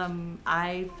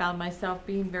 I found myself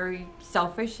being very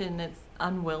selfish and it's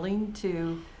unwilling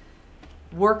to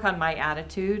work on my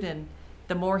attitude. And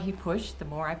the more he pushed, the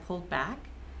more I pulled back.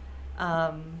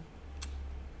 My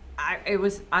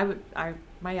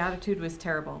attitude was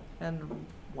terrible. And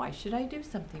why should I do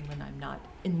something when I'm not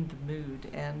in the mood?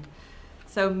 And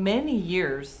so many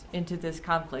years into this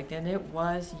conflict, and it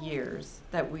was years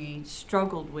that we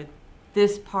struggled with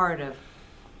this part of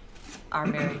our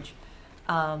marriage.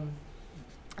 I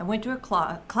went to a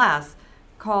class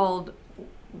called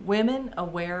Women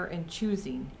Aware and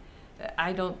Choosing.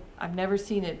 I've never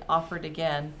seen it offered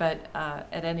again, but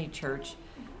at any church.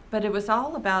 But it was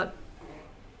all about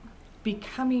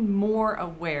becoming more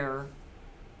aware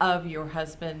of your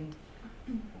husband,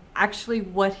 actually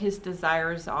what his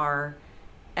desires are,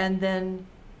 and then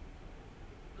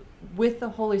with the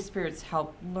Holy Spirit's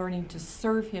help, learning to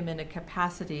serve him in a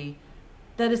capacity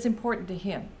that is important to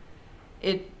him.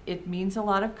 It means a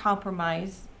lot of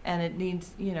compromise, and it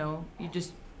needs, you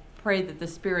just pray that the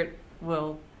Spirit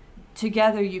will,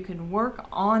 together you can work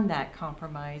on that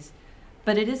compromise,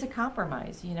 but it is a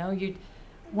compromise,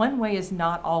 one way is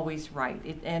not always right.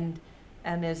 And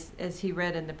as he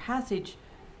read in the passage,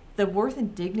 the worth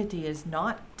and dignity is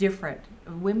not different.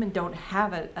 Women don't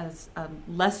have a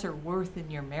lesser worth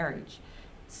in your marriage.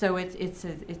 So it's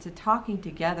a talking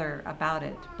together about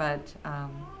it. But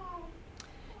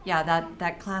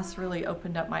that class really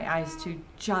opened up my eyes to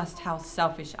just how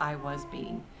selfish I was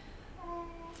being.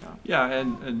 So. Yeah,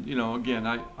 and again,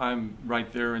 I'm right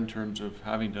there in terms of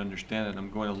having to understand it.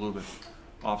 I'm going a little bit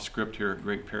off script here at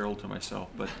great peril to myself,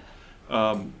 but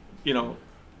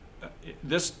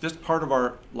this part of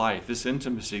our life, this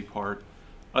intimacy part,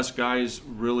 us guys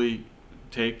really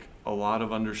take a lot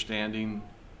of understanding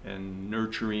and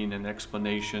nurturing and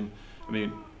explanation. I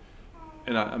mean,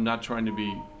 and I'm not trying to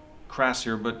be crass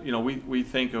here, but we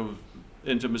think of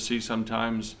intimacy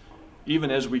sometimes,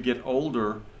 even as we get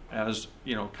older, as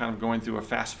kind of going through a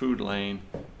fast food lane,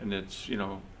 and it's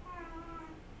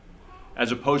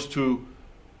as opposed to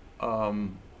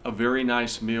a very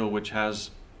nice meal which has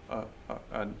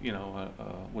what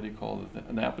do you call it,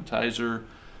 an appetizer,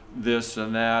 this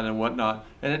and that and whatnot,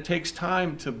 and it takes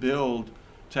time to build,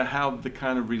 to have the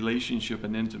kind of relationship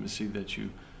and intimacy that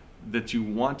you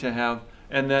want to have,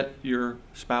 and that your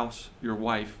spouse, your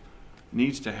wife,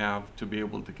 needs to have to be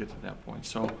able to get to that point.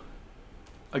 So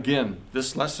again,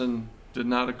 this lesson did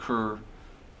not occur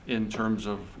in terms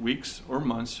of weeks or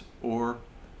months or,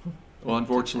 well,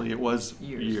 unfortunately it was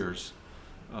years.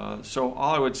 So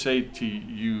all I would say to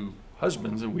you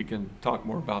husbands, and we can talk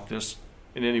more about this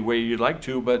in any way you'd like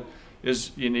to, but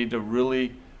is you need to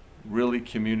really, really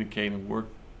communicate and work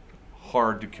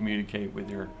hard to communicate with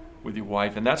your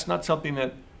wife. And that's not something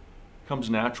that comes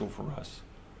natural for us.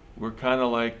 We're kind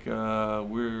of like,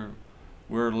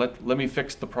 let me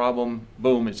fix the problem,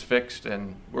 boom, it's fixed,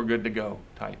 and we're good to go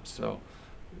type. So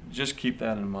just keep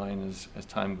that in mind as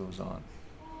time goes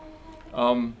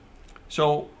on.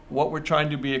 So what we're trying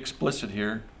to be explicit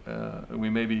here, we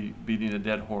may be beating a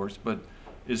dead horse, but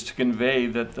is to convey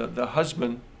that the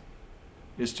husband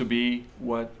is to be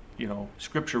what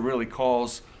Scripture really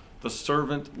calls the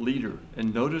servant leader.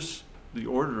 And notice the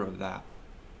order of that.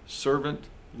 Servant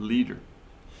leader.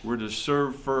 We're to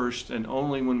serve first, and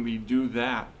only when we do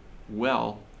that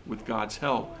well, with God's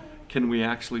help, can we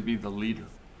actually be the leader.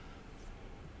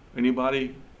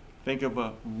 Anybody think of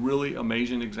a really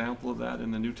amazing example of that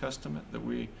in the New Testament?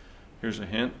 Here's a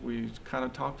hint, we kind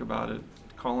of talked about it.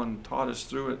 Colin taught us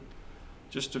through it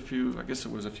just a few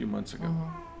months ago.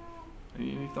 Mm-hmm.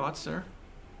 Any thoughts there?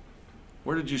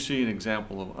 Where did you see an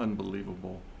example of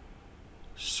unbelievable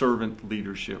servant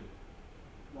leadership.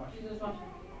 Jesus washing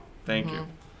feet. Thank you.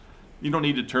 You don't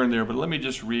need to turn there, but let me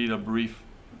just read a brief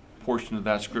portion of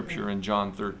that scripture in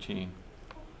John 13.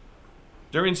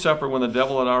 During supper, when the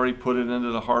devil had already put it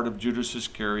into the heart of Judas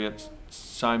Iscariot,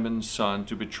 Simon's son,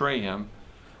 to betray him,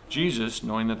 Jesus,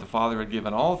 knowing that the Father had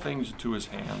given all things into his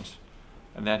hands,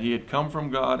 and that he had come from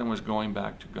God and was going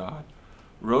back to God,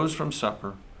 rose from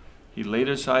supper. He laid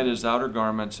aside his outer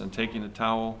garments, and taking a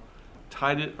towel,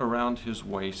 tied it around his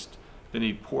waist. Then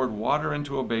he poured water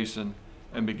into a basin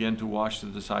and began to wash the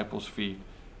disciples' feet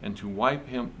and to wipe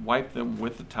them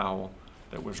with the towel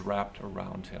that was wrapped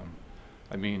around him.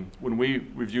 I mean, when we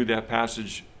reviewed that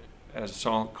passage as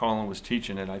Colin was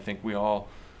teaching it, I think we all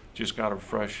just got a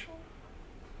fresh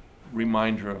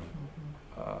reminder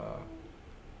of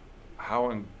how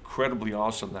incredibly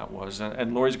awesome that was.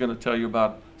 And Lori's going to tell you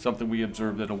about something we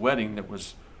observed at a wedding that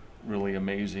was really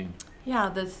amazing. Yeah,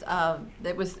 this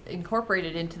that was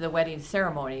incorporated into the wedding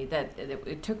ceremony. That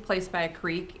it took place by a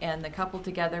creek, and the couple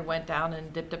together went down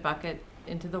and dipped a bucket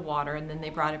into the water, and then they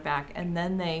brought it back, and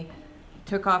then they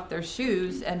took off their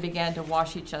shoes and began to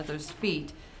wash each other's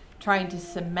feet, trying to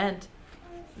cement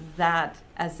that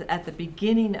as at the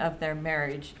beginning of their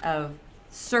marriage of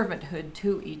servanthood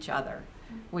to each other,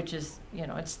 which is,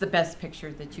 it's the best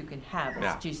picture that you can have. It's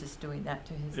Yeah. Jesus doing that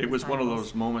to his It was one of disciples.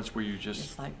 those moments where you just,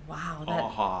 It's like, wow, that,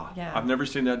 aha. yeah. I've never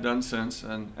seen that done since,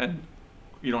 and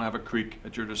you don't have a creek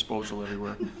at your disposal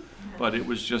everywhere. But it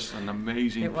was just an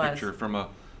amazing It was. picture from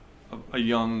a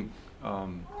young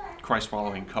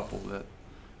Christ-following couple that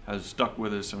has stuck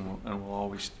with us and will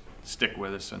always stick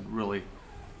with us, and really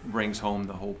brings home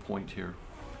the whole point here.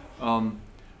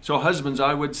 So husbands,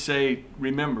 I would say,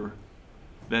 remember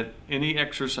that any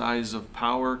exercise of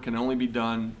power can only be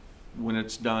done when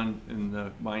it's done in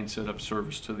the mindset of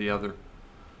service to the other,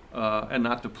 and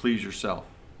not to please yourself.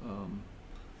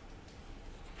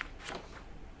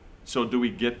 So do we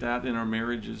get that in our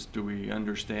marriages? Do we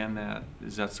understand that?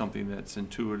 Is that something that's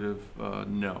intuitive?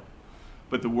 No.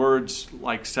 But the words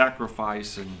like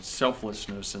sacrifice and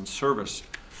selflessness and service,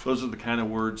 those are the kind of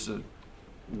words that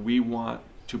we want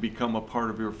to become a part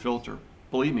of your filter.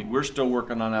 Believe me, we're still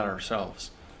working on that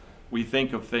ourselves. We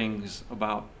think of things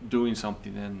about doing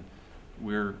something, and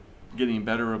we're getting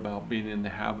better about being in the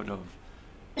habit of,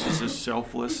 is this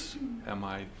selfless? Am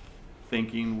I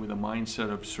thinking with a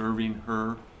mindset of serving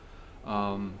her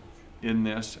in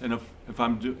this? And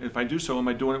if I do so, am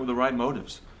I doing it with the right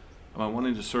motives? Am I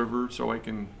wanting to serve her so I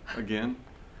can, again,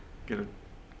 get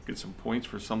some points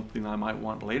for something I might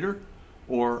want later?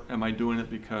 Or am I doing it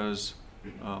because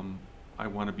I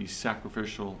want to be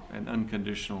sacrificial and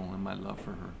unconditional in my love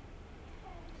for her?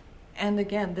 And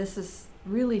again, this is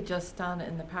really just done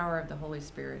in the power of the Holy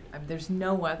Spirit. I mean, there's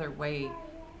no other way,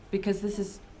 because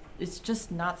it's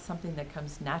just not something that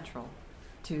comes natural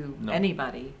to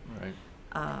anybody. Right.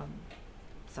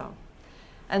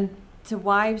 And to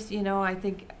wives, I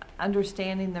think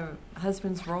understanding the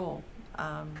husband's role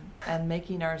and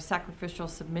making our sacrificial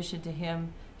submission to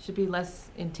him should be less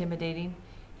intimidating.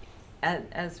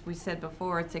 As we said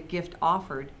before, it's a gift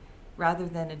offered rather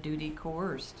than a duty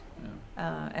coerced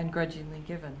and grudgingly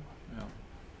given.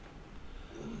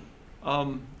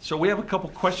 Yeah. So we have a couple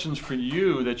questions for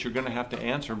you that you're going to have to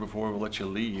answer before we let you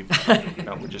leave.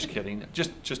 No, we're just kidding.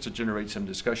 Just to generate some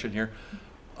discussion here.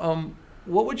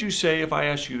 What would you say if I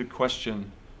asked you the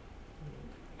question,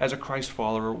 as a Christ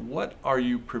follower, what are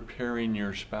you preparing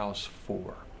your spouse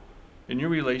for? In your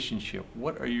relationship,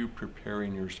 what are you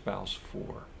preparing your spouse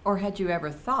for? Or had you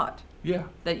ever thought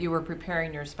that you were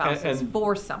preparing your spouses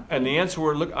for something? And the answer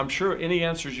I'm sure any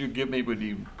answers you give me would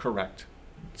be correct,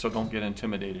 so don't get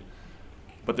intimidated.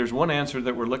 But there's one answer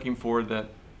that we're looking for, that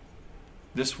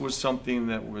this was something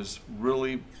that was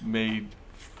really made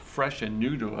fresh and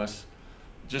new to us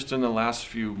just in the last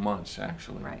few months,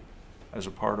 actually, right, as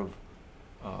a part of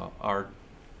our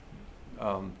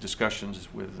discussions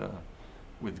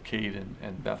with Kate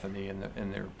and Bethany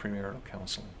in their premarital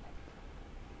counseling.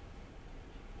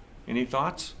 Any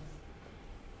thoughts?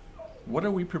 What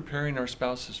are we preparing our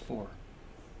spouses for?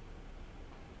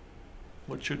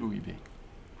 What should we be?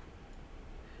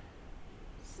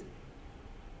 Stand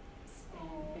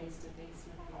face to face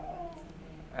with God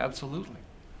someday. Absolutely.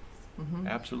 Mm-hmm.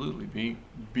 Absolutely.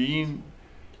 Being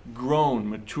grown,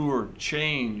 matured,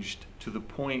 changed to the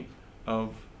point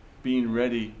of being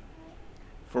ready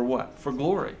for what? For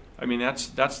glory. I mean, that's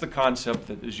the concept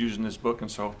that is used in this book,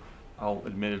 and so I'll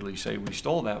admittedly say we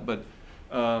stole that, but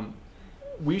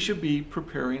we should be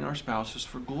preparing our spouses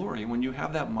for glory. When you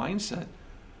have that mindset,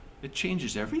 it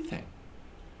changes everything.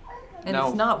 And Now,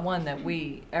 it's not one that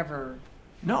we ever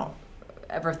no.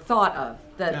 ever thought of.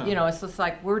 That, Yeah. you know, it's just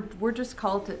like, we're just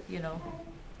called to, you know,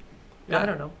 Yeah. I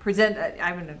don't know, present,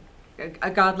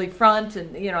 a godly front,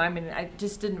 and, you know, I mean, I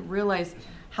just didn't realize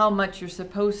how much you're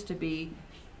supposed to be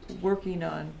working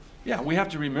on. Yeah, we have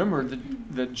to remember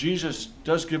that Jesus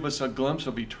does give us a glimpse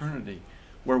of eternity,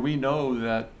 where we know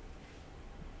that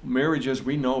marriage as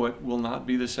we know it will not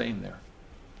be the same there.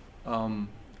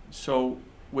 So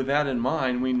with that in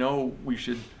mind, we know we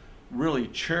should really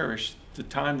cherish the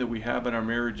time that we have in our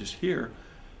marriages here,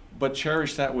 but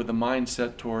cherish that with a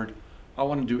mindset toward, I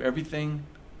want to do everything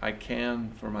I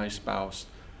can for my spouse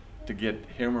to get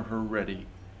him or her ready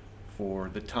for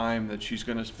the time that she's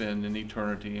going to spend in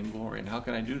eternity and glory. And how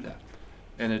can I do that?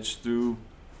 And it's through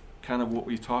kind of what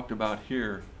we talked about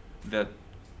here, that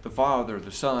the Father,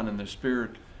 the Son, and the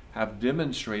Spirit have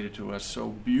demonstrated to us so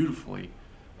beautifully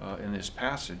in this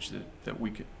passage that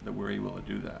we're able to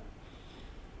do that.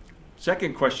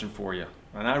 Second question for you,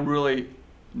 and I really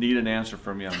need an answer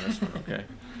from you on this one, okay?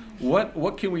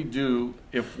 What can we do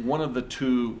if one of the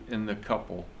two in the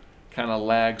couple kind of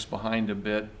lags behind a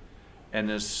bit and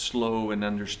is slow in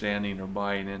understanding or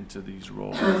buying into these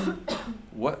roles?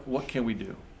 What can we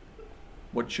do?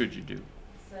 What should you do?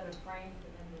 Instead of praying for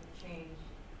them to change,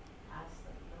 ask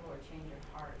the Lord, change your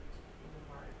heart to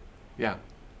the heart. Yeah.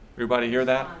 Everybody hear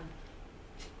that? Respond.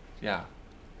 Yeah.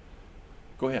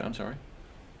 Go ahead, I'm sorry.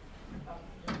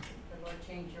 The Lord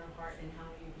change your heart and how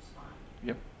you respond.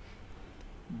 Yep.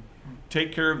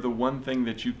 Take care of the one thing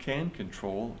that you can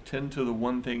control. Tend to the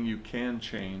one thing you can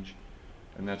change,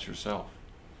 and that's yourself.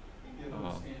 The other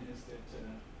understand is that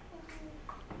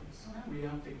sometimes we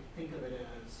have to think of it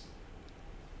as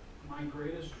my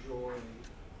greatest joy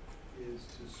is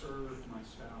to serve my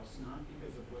spouse, not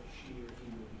because of what she or he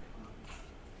will become.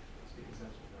 It's because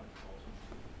that's what God calls me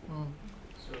to. Mm.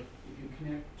 So if you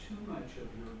connect too much of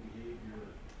your behavior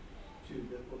to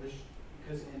the, well, this,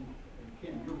 because, and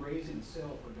again, you're raising a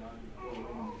sail for God to go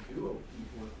and do a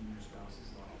deep work in your spouse's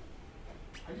life.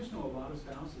 I just know a lot of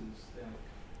spouses that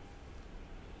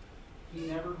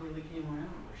he never really came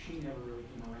around, or she never really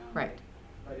came around. Right.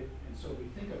 But and so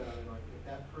we think about it like, if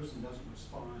that person doesn't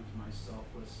respond to my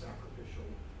selfless, sacrificial,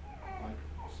 like,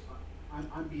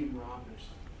 I'm being robbed or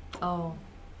something. Oh,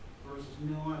 Versus,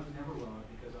 no, I was never robbed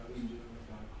because I was doing what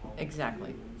God called me to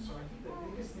Exactly. do. And so I think the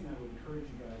biggest thing I would encourage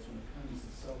you guys when it comes to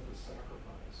selfless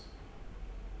sacrifice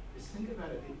is think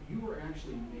about it, that you were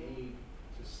actually made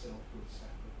to selfless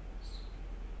sacrifice.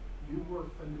 You were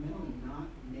fundamentally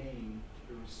not made to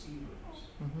be receivers.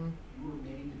 mm-hmm. You were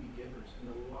made to be givers.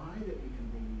 And the lie that we can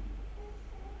believe,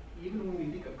 even when we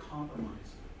think of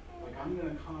compromising, like I'm going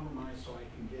to compromise so I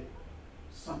can get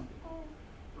something,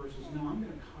 versus no, I'm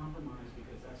going to compromise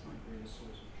because that's my greatest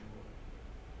source of joy.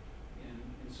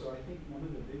 And so I think one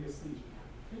of the biggest things we have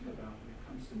to think about when it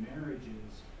comes to marriage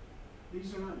is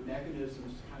these are not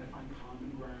mechanisms to kind of find common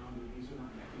ground, or these are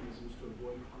not mechanisms to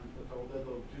avoid conflict, although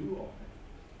they'll do all that.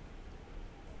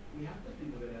 We have to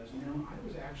think of it as, I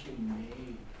was actually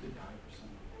made to die for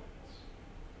somebody else.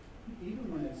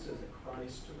 Even when it says that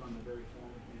Christ took on the very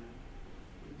form of man,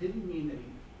 it didn't mean that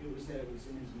it was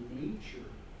in his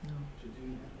nature No. to do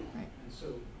that. Right. And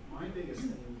so my biggest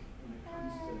thing when it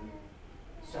comes to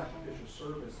sacrificial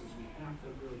service is we have to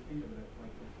really think of it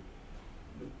like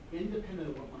independent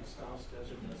of what my spouse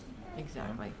does or doesn't do.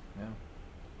 Exactly. Yeah.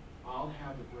 I'll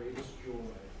have the greatest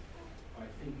joy by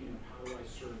thinking of how do I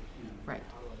serve him, Right.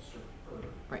 how do I serve her,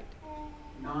 Right.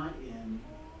 not in,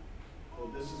 well,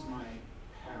 this is my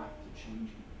path to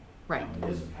changing. Right. Now,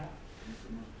 it is a path, it's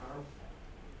the most powerful path,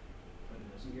 but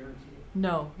it doesn't guarantee it.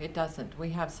 No, it doesn't.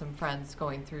 We have some friends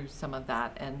going through some of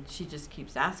that, and she just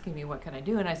keeps asking me, what can I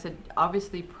do? And I said,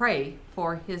 obviously pray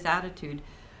for his attitude,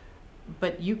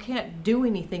 but you can't do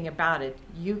anything about it.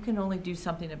 You can only do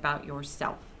something about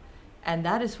yourself. And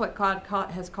that is what God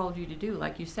has called you to do,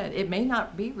 like you said. It may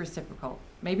not be reciprocal,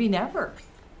 maybe never.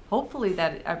 Hopefully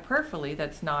prayerfully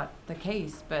that's not the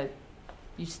case, but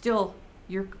you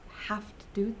have to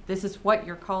do, this is what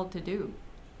you're called to do.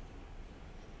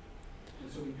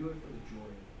 And so we do it for the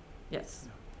joy. Yes,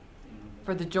 The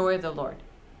for the joy of the Lord.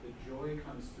 The joy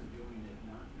comes through doing it,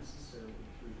 not necessarily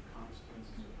through the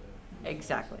consequences of it.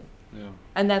 Exactly. Yeah.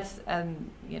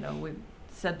 And we've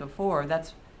said before,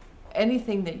 that's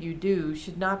anything that you do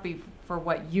should not be for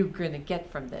what you're going to get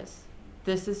from this.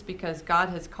 This is because God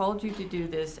has called you to do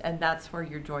this, and that's where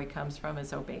your joy comes from,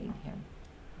 is obeying him.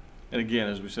 And again,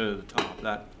 as we said at the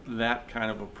top, that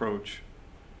kind of approach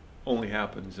only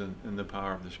happens in the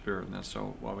power of the Spirit, and that's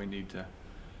so why we need to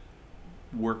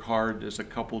work hard as a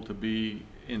couple to be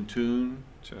in tune,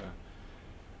 to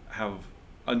have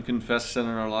unconfessed sin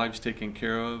in our lives taken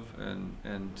care of,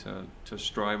 and to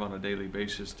strive on a daily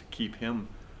basis to keep him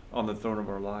on the throne of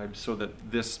our lives so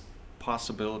that this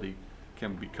possibility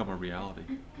can become a reality.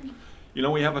 You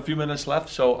know, we have a few minutes left,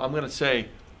 so I'm going to say,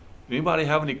 anybody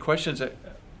have any questions?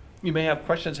 You may have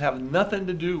questions that have nothing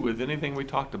to do with anything we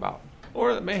talked about,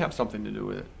 or that may have something to do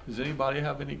with it. Does anybody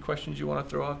have any questions you want to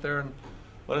throw out there and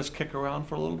let us kick around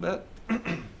for a little bit? I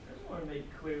just want to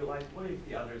make clear, like, what if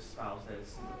the other spouse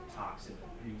is toxic,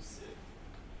 abusive,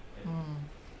 and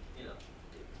you know,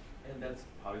 and that's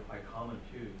probably quite common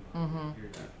too. Mhm. You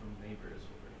hear that from neighbors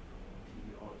or on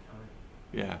TV all the time.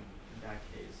 Yeah. In that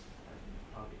case, I think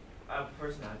probably,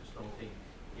 personally, I just don't think,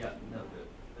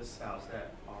 the spouse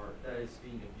that is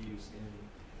being abused and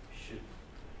should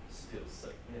still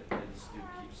submit and still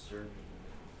keep serving.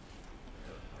 You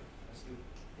know, like, I still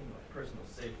think like personal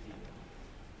safety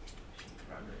should be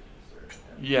primary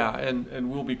concern. Yeah, and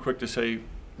we'll be quick to say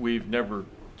we've never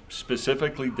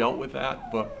specifically dealt with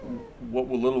that, but what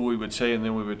little we would say, and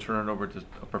then we would turn it over to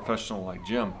a professional like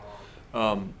Jim.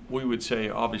 We would say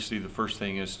obviously the first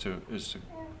thing is to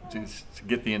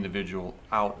get the individual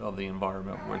out of the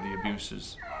environment where the abuse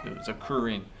is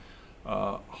occurring.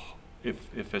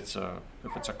 If it's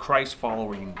a Christ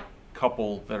following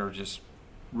couple that are just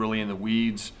really in the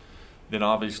weeds, then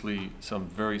obviously some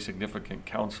very significant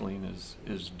counseling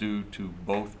is due to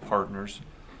both partners,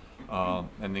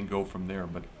 and then go from there.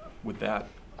 But with that,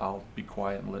 I'll be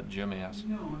quiet and let Jim ask.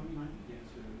 No, I mean, I think you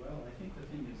answered it well. I think the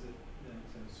thing is that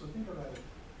so think about it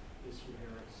this way,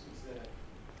 Harris, is that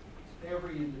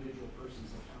every individual person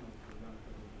is accountable for what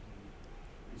they do.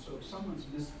 And so if someone's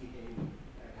misbehaving,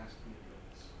 that has to be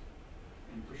addressed.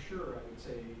 And for sure, I would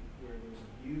say where there's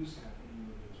abuse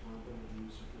happening, whether it's verbal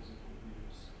abuse or physical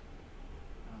abuse,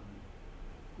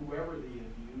 whoever the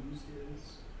abused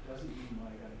is doesn't mean, well,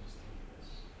 I gotta just take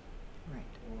this.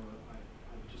 Right. Or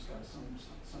I've just gotta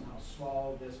somehow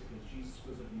swallow this because Jesus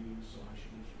was abused, so I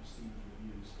should just receive the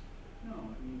abuse. No,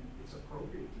 I mean, it's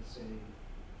appropriate to say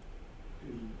to,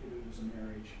 if it was a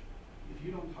marriage, if you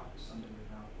don't talk to somebody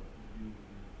about what you do,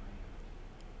 you're right.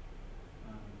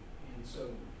 And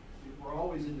so we're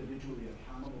always individually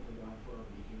accountable to God for our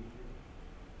behavior.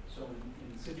 So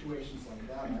in situations like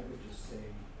that, I would just say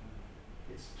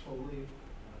it's totally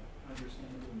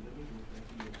understandable and biblical that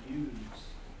the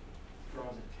abuse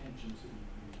draws attention to the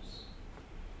abuse,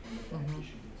 and that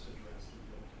issue gets addressed and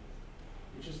dealt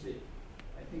with. It's just that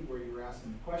I think where you were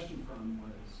asking the question from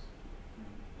was,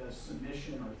 does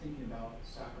submission or thinking about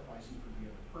sacrificing for the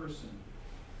other person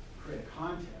create a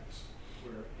context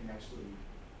where it can actually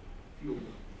fuel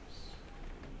the abuse?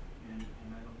 And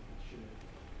I don't think it should.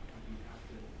 You have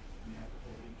to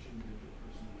hold each individual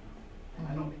person accountable. And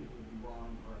I don't think it would be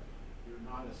wrong, or you're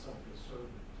not a selfless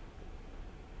servant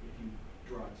if you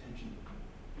draw attention to them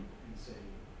and say,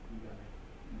 we gotta,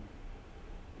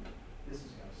 this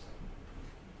has gotta stop.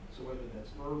 So whether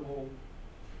that's verbal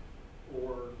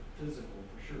or physical,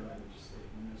 for sure, I would just say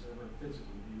when there's ever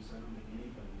physical abuse, I don't think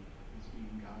anybody is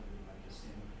being godly by just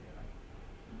saying, okay,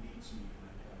 it beats me and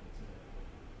I've got to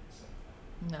accept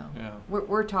that. No. Yeah.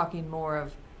 We're talking more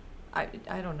of,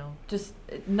 I don't know, just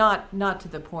not to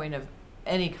the point of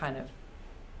any kind of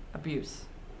abuse,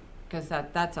 because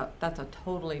that's a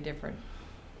totally different.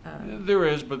 There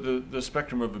is, but the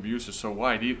spectrum of abuse is so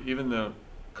wide. Even the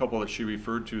couple that she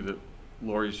referred to, that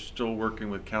Lori's still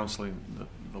working with counseling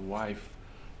the wife,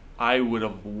 I would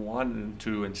have wanted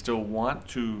to and still want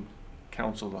to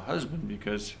counsel the husband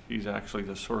because he's actually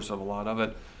the source of a lot of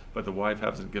it, but the wife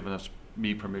hasn't given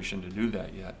me permission to do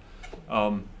that yet.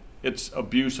 It's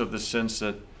abuse of the sense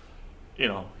that,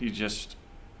 he just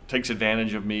takes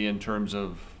advantage of me in terms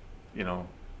of,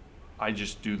 I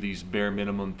just do these bare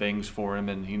minimum things for him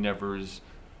and he never is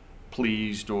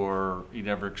pleased, or he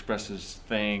never expresses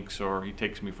thanks, or he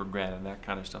takes me for granted, that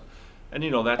kind of stuff. And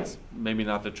that's maybe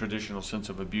not the traditional sense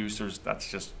of abuse.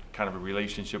 That's just kind of a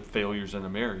relationship failures in a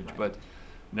marriage. But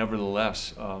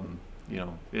nevertheless,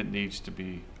 it needs to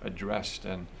be addressed,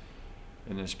 and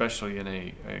especially in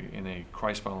a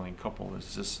Christ-following couple,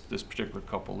 as this particular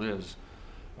couple is,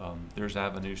 there's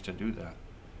avenues to do that.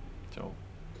 So,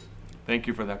 thank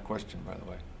you for that question, by the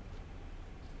way.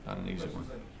 Not an easy one.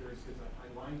 I'm curious because I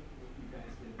like what you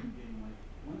guys did in being like,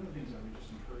 one of the things I would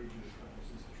just encourage you as couples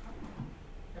is to try to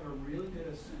have a really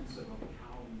good sense of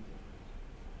how we differ.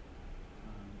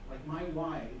 Like my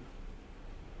wife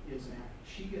is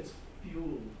she gets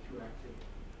fueled through activity.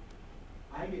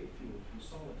 I get fueled through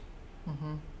solitude.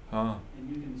 Mm-hmm. And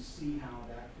you can see how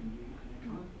that can be in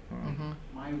conflict. Mm-hmm.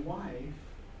 My wife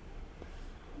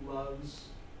loves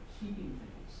keeping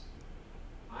things.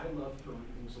 I love throwing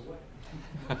things away.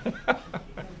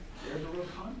 There's a real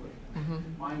conflict.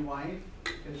 My wife,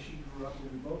 because she grew up, we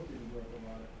both didn't grow up with a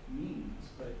lot of means,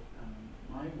 but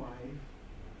my wife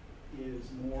is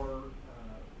more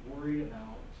worried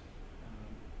about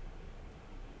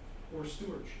poor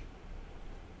stewardship.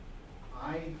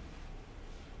 I'm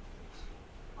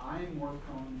more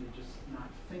prone to just not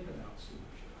think about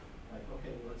stewardship. Like,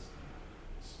 okay, let's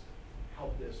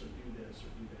help this or do this or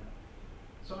do that.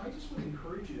 So I just would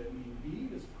encourage you to, be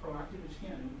as proactive as you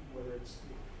can, whether it's,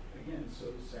 again,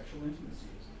 so sexual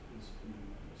intimacy is one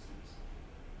of those things.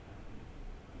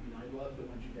 I love the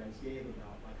ones you guys gave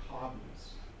about like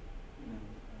hobbies,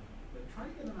 but try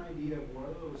to get an idea of what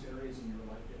are those areas in your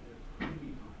life that there could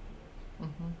be conflict.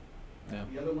 Mm-hmm. Yeah.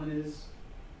 The other one is,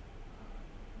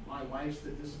 my wife's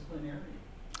the disciplinarian.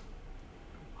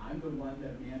 I'm the one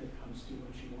that Amanda comes to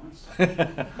when she wants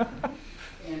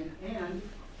something. and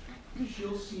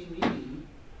she'll see me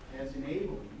as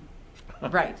enabling.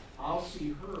 Right. I'll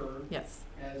see her Yes.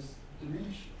 as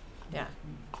diminishing. Yeah.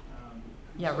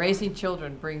 So Raising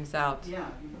children brings out. Yeah.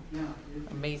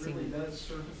 Amazing It really does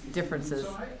surface these differences.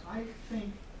 things. And so I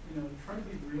think, try to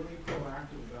be really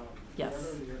proactive about Yes.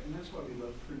 and that's why we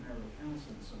love premarital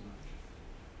counseling so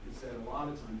much. Is that a lot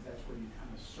of times that's where you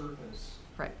kind of surface,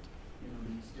 Right.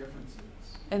 These differences.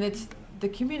 And it's the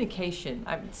communication.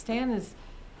 Stan is,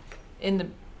 in the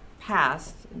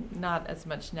past, not as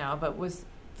much now, but was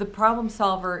the problem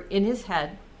solver in his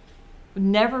head,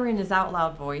 never in his out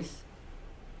loud voice,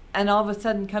 and all of a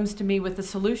sudden comes to me with a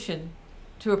solution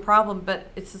to a problem, but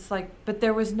it's just like, but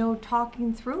there was no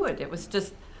talking through it. It was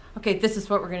just, okay, this is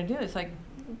what we're going to do. It's like,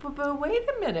 but wait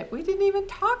a minute, we didn't even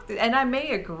talk. And I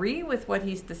may agree with what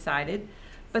he's decided,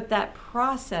 but that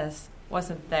process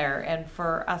wasn't there. And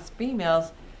for us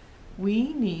females,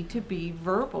 we need to be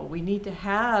verbal. We need to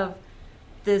have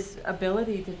this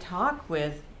ability to talk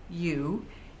with you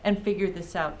and figure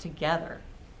this out together.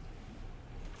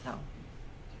 So.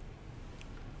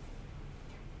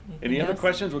 Any Anything other else?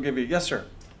 questions? We'll give you, yes, sir.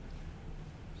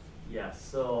 Yeah,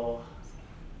 so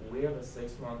we have a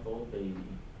 6-month-old baby,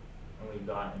 and we've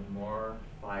gotten more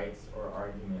fights or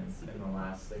arguments in the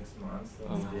last 6 months than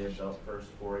Oh. we did the first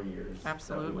 4 years that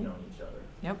Absolutely. we've known each other.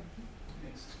 Yep.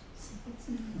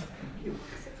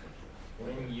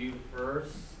 When you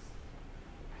first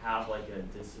have like a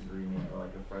disagreement or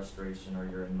like a frustration or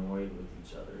you're annoyed with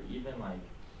each other, even like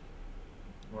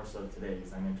more so today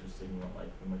because I'm interested in what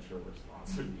like the mature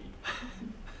response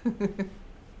would be.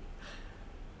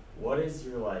 What is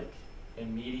your like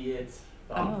immediate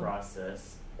thought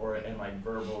process or and like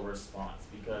verbal response?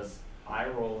 Because eye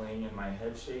rolling and my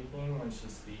head shaking when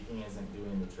she's speaking isn't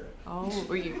doing the trick. Oh,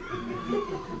 were you?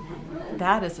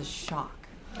 That is a shock.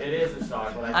 It is a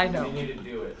shock, but I I know. continue to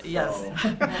do it. Yes.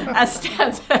 So. As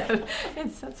Stan said,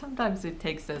 sometimes it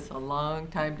takes us a long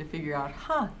time to figure out,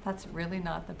 that's really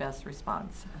not the best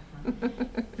response.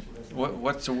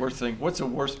 What's the worst thing? What's the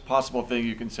worst possible thing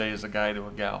you can say as a guy to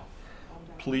a gal?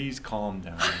 Please calm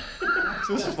down.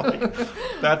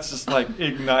 That's just like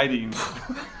igniting.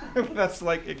 That's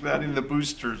like igniting the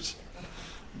boosters.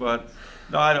 But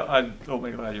no, I don't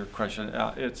make light of your question.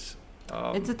 It's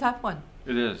It's a tough one.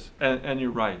 It is, and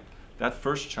you're right. That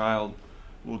first child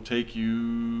will take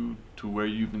you to where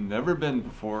you've never been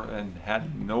before and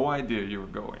had no idea you were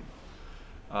going.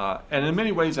 And in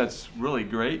many ways, that's really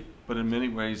great, but in many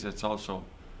ways, it's also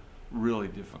really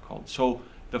difficult. So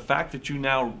the fact that you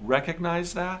now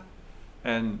recognize that,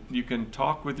 and you can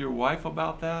talk with your wife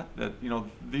about that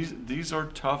these are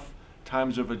tough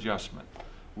times of adjustment.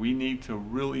 We need to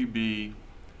really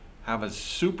have a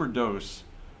super dose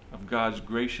of God's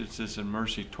graciousness and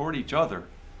mercy toward each other,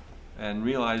 and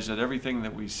realize that everything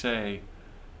that we say,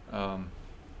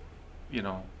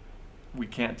 we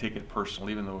can't take it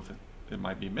personally, even though it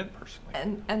might be meant personally.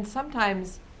 And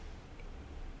sometimes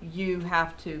you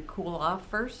have to cool off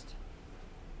first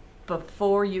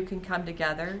before you can come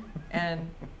together, and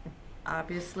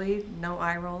obviously no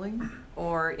eye rolling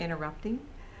or interrupting.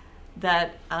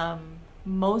 That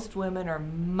most women are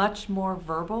much more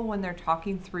verbal when they're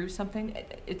talking through something.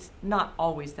 It's not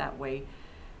always that way.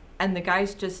 And the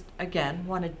guys just, again,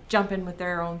 want to jump in with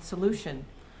their own solution.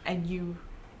 And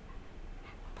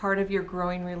part of your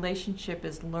growing relationship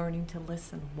is learning to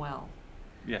listen well.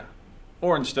 Yeah.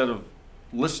 Or instead of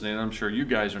listening, I'm sure you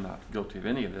guys are not guilty of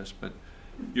any of this, but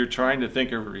you're trying to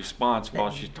think of a response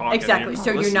while she's talking. Exactly.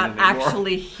 So you're not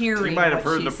actually hearing. You might have what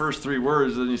heard the she's- first 3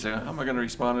 words, and you say, "How am I going to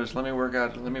respond to this? Let me work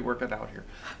it out here."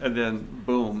 And then,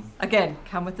 boom. Again,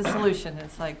 come with the solution.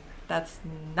 It's like, that's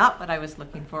not what I was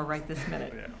looking for right this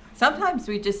minute. Yeah. Sometimes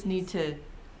we just need to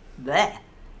bleh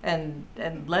and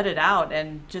let it out,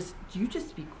 and you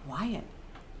just be quiet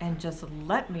and just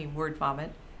let me word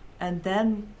vomit, and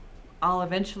then I'll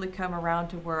eventually come around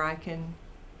to where I can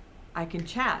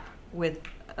chat with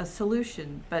a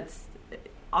solution, but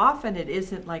often it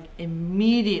isn't like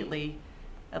immediately,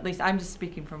 at least I'm just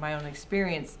speaking from my own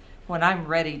experience, when I'm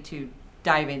ready to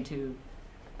dive into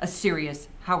a serious,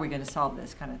 how are we going to solve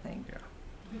this kind of thing. Yeah.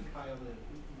 I think, Kyle, that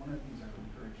one of the things I would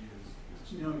encourage you is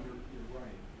to know you're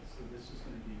right. So this is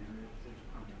going to be an area that you're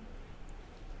coming.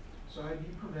 So I'd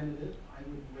be preventative. I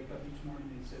would wake up each morning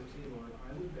and say, okay, Lord,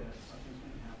 I would bet something's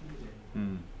going to happen today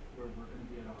where we're going to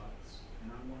be at odds. And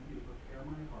I want you to prepare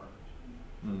my heart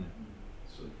for that meeting.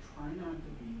 So try not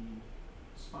to be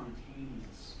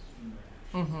spontaneous in your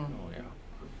actions. Mm-hmm. Oh, yeah.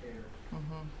 Prepare.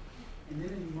 Mm-hmm. And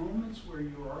then in moments where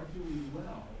you are doing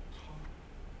well, talk.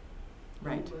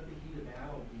 Right. Don't let the heat of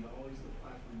battle be always the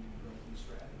platform you build in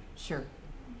strategy. Sure.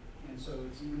 And so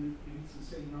it's even to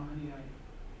say, honey,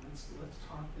 let's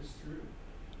talk this through.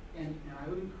 And I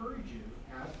would encourage you,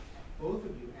 both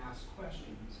of you ask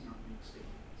questions, not make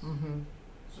statements. Mm-hmm.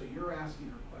 So you're asking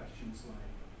her questions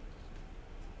like,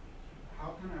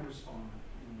 how can I respond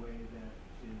in a way that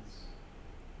is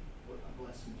a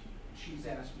blessing to you? And she's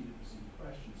asking you the same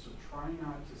question. So try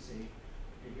not to say,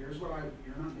 hey, here's what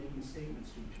you're not making statements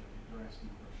to each other. You're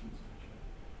asking questions of each other.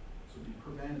 So be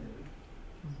preventative.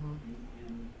 Mm-hmm.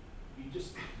 And you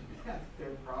just,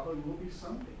 there probably will be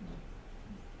something.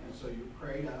 And so you're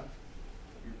prayed up.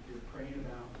 You're praying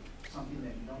about something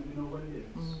that you don't even know what it is.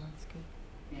 That's good.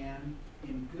 And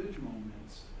in good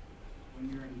moments, when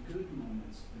you're in good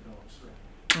moments, develop strategy.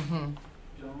 Mm-hmm.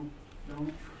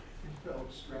 Don't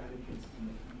develop strategies in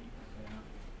the heat of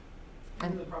that.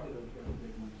 And Probably the other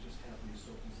big one is just have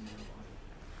resources in your life.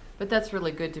 But that's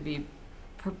really good to be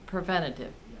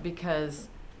preventative, Yeah. because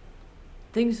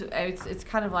it's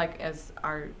kind of like as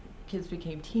our kids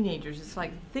became teenagers, it's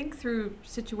like think through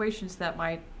situations that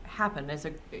might happen as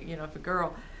if a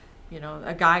girl,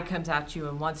 a guy comes at you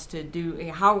and wants to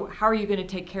do, how are you going to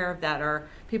take care of that? Or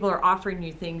people are offering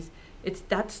you things.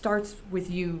 That starts with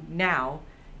you now,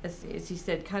 as he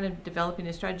said, kind of developing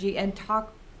a strategy, and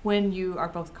talk when you are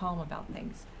both calm about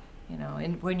things,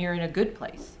 and when you're in a good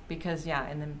place, because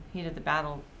in the heat of the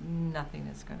battle, nothing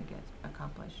is going to get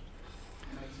accomplished.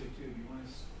 And I'd say too, you want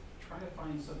to try to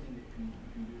find something that you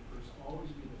can do first. Always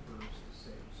be the first to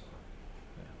say I'm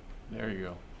sorry. There you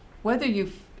go. Whether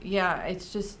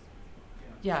it's just,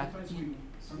 yeah.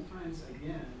 Sometimes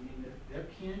again, there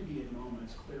can be in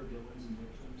moments clear villains and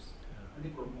victims. I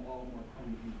think we're all more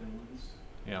prone to be villains.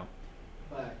 Yeah.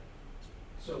 But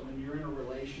so when you're in a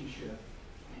relationship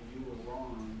and you were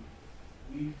wrong,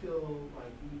 we feel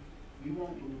like we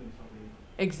won't move until later.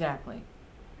 Exactly.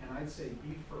 And I'd say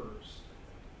be first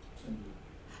to move.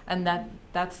 And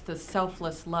that's the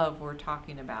selfless love we're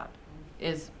talking about,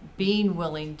 is being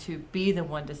willing to be the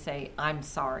one to say, I'm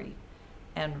sorry.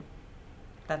 And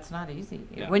that's not easy.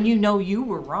 Yeah. When you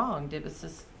were wronged, it was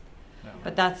just, Yeah.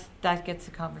 but that gets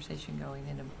the conversation going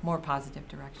in a more positive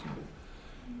direction.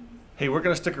 Hey, we're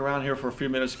going to stick around here for a few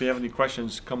minutes. If you have any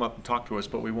questions, come up and talk to us,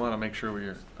 but we want to make sure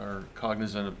we are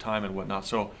cognizant of time and whatnot.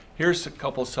 So here's a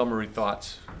couple summary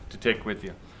thoughts to take with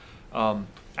you.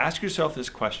 Ask yourself this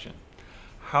question: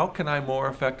 how can I more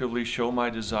effectively show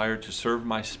my desire to serve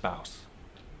my spouse?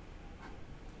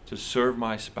 To serve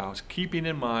my spouse, keeping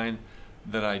in mind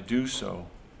that I do so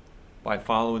by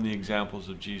following the examples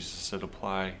of Jesus that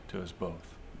apply to us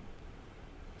both.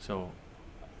 So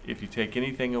if you take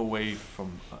anything away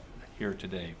from here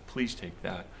today, please take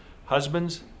that.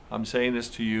 Husbands, I'm saying this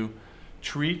to you,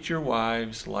 treat your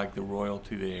wives like the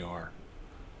royalty they are.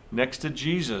 Next to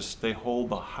Jesus, they hold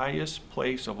the highest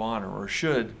place of honor, or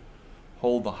should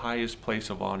hold the highest place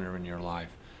of honor in your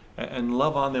life. And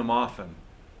love on them often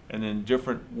and in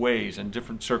different ways and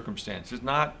different circumstances.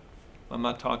 I'm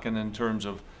not talking in terms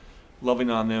of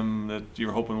loving on them that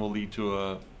you're hoping will lead to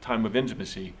a time of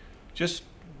intimacy. Just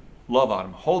love on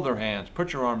them, hold their hands,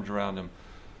 put your arms around them,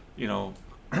 Do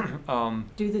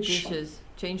the dishes,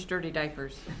 change dirty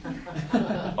diapers.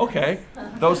 Okay,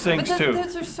 those things but too.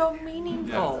 Those are so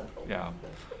meaningful. Yeah.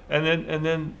 And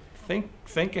then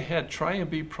think ahead. Try and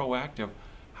be proactive.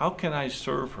 How can I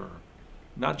serve her?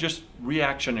 Not just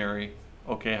reactionary.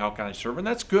 Okay, how can I serve her? And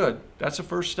that's good. That's the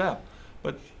first step.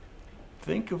 But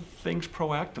think of things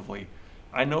proactively.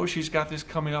 I know she's got this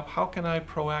coming up. How can I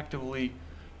proactively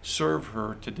serve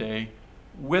her today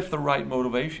with the right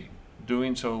motivation?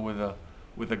 Doing so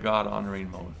with a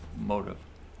God-honoring motive.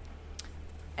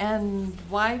 And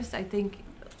wives, I think,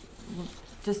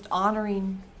 just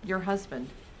honoring your husband,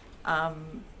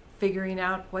 figuring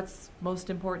out what's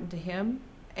most important to him,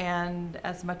 and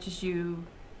as much as you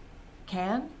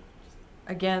can,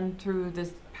 again, through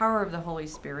this power of the Holy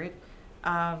Spirit,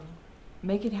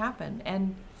 make it happen.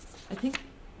 And I think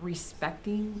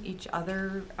respecting each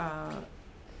other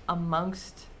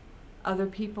amongst other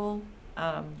people.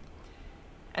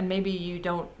 And maybe you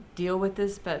don't deal with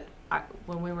this, but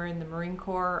when we were in the Marine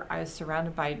Corps, I was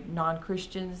surrounded by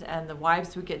non-Christians, and the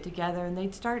wives would get together and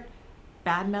they'd start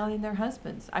bad-mouthing their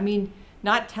husbands. I mean,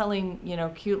 not telling,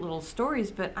 cute little stories,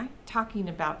 but I'm talking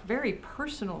about very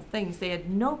personal things they had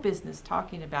no business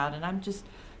talking about. And I'm just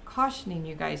cautioning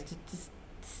you guys to just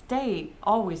stay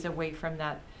always away from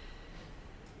that,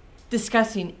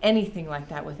 discussing anything like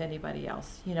that with anybody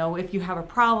else. If you have a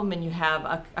problem and you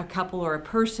have a couple or a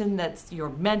person that's your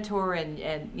mentor and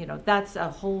that's a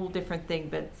whole different thing.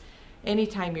 But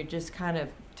anytime you're just kind of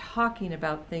talking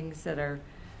about things that are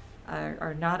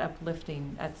not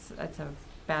uplifting, that's a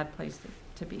bad place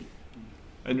to be.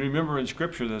 And remember in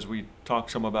Scripture, as we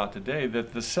talked some about today,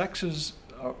 that the sexes,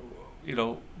 are,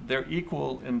 they're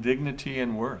equal in dignity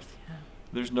and worth. Yeah.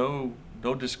 There's no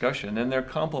discussion, and they're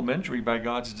complementary by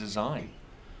God's design,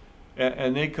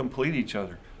 and they complete each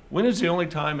other. When is the only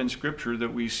time in Scripture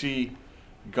that we see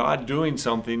God doing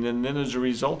something and then as a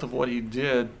result of what he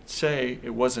did say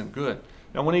it wasn't good?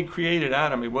 Now, when he created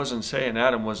Adam, he wasn't saying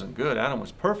Adam wasn't good. Adam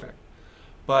was perfect.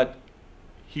 But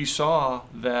he saw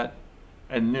that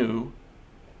and knew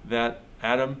that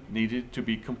Adam needed to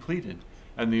be completed.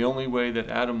 And the only way that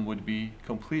Adam would be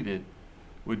completed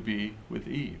would be with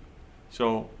Eve.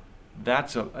 So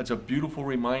that's a beautiful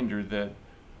reminder that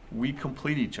we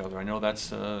complete each other. I know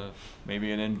that's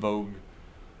maybe an in vogue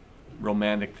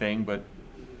romantic thing, but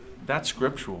that's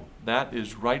scriptural. That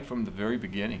is right from the very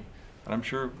beginning. And I'm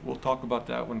sure we'll talk about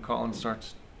that when Colin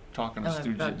starts talking us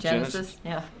through about Genesis.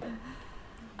 Yeah.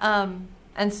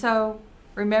 And so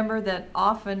remember that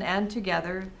often and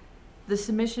together, the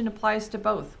submission applies to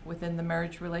both within the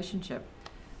marriage relationship.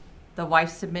 The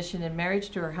wife's submission in marriage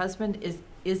to her husband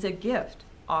is a gift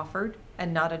offered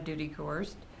and not a duty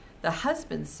coerced. The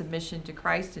husband's submission to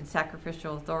Christ in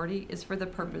sacrificial authority is for the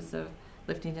purpose of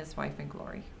lifting his wife in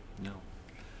glory. No.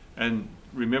 And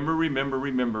remember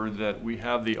that we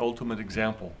have the ultimate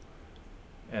example,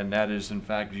 and that is, in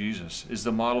fact, Jesus is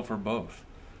the model for both.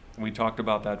 And we talked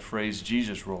about that phrase,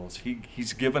 Jesus roles.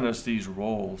 He's given us these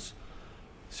roles: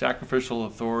 sacrificial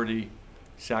authority,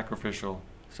 sacrificial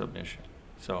submission.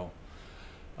 So,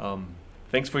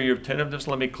 thanks for your attentiveness.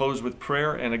 Let me close with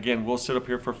prayer. And again, we'll sit up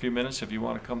here for a few minutes. If you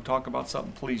want to come talk about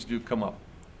something, please do come up.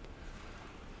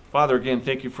 Father, again,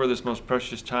 thank you for this most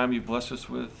precious time you've blessed us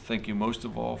with. Thank you most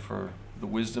of all for the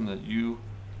wisdom that you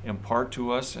impart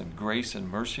to us, and grace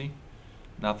and mercy.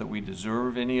 Not that we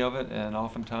deserve any of it, and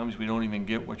oftentimes we don't even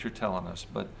get what you're telling us.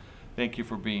 But thank you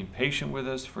for being patient with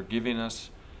us, forgiving us,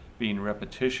 being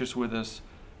repetitious with us,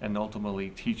 and ultimately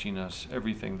teaching us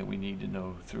everything that we need to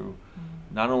know through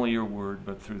not only your word,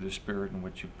 but through the Spirit in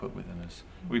which you've put within us.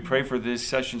 We pray for these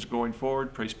sessions going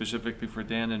forward. Pray specifically for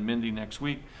Dan and Mindy next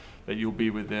week, that you'll be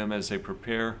with them as they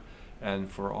prepare, and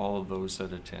for all of those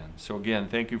that attend. So again,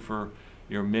 thank you for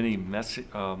your many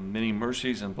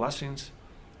mercies and blessings,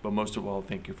 but most of all,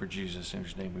 thank you for Jesus, in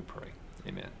whose name we pray.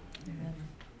 Amen. Amen.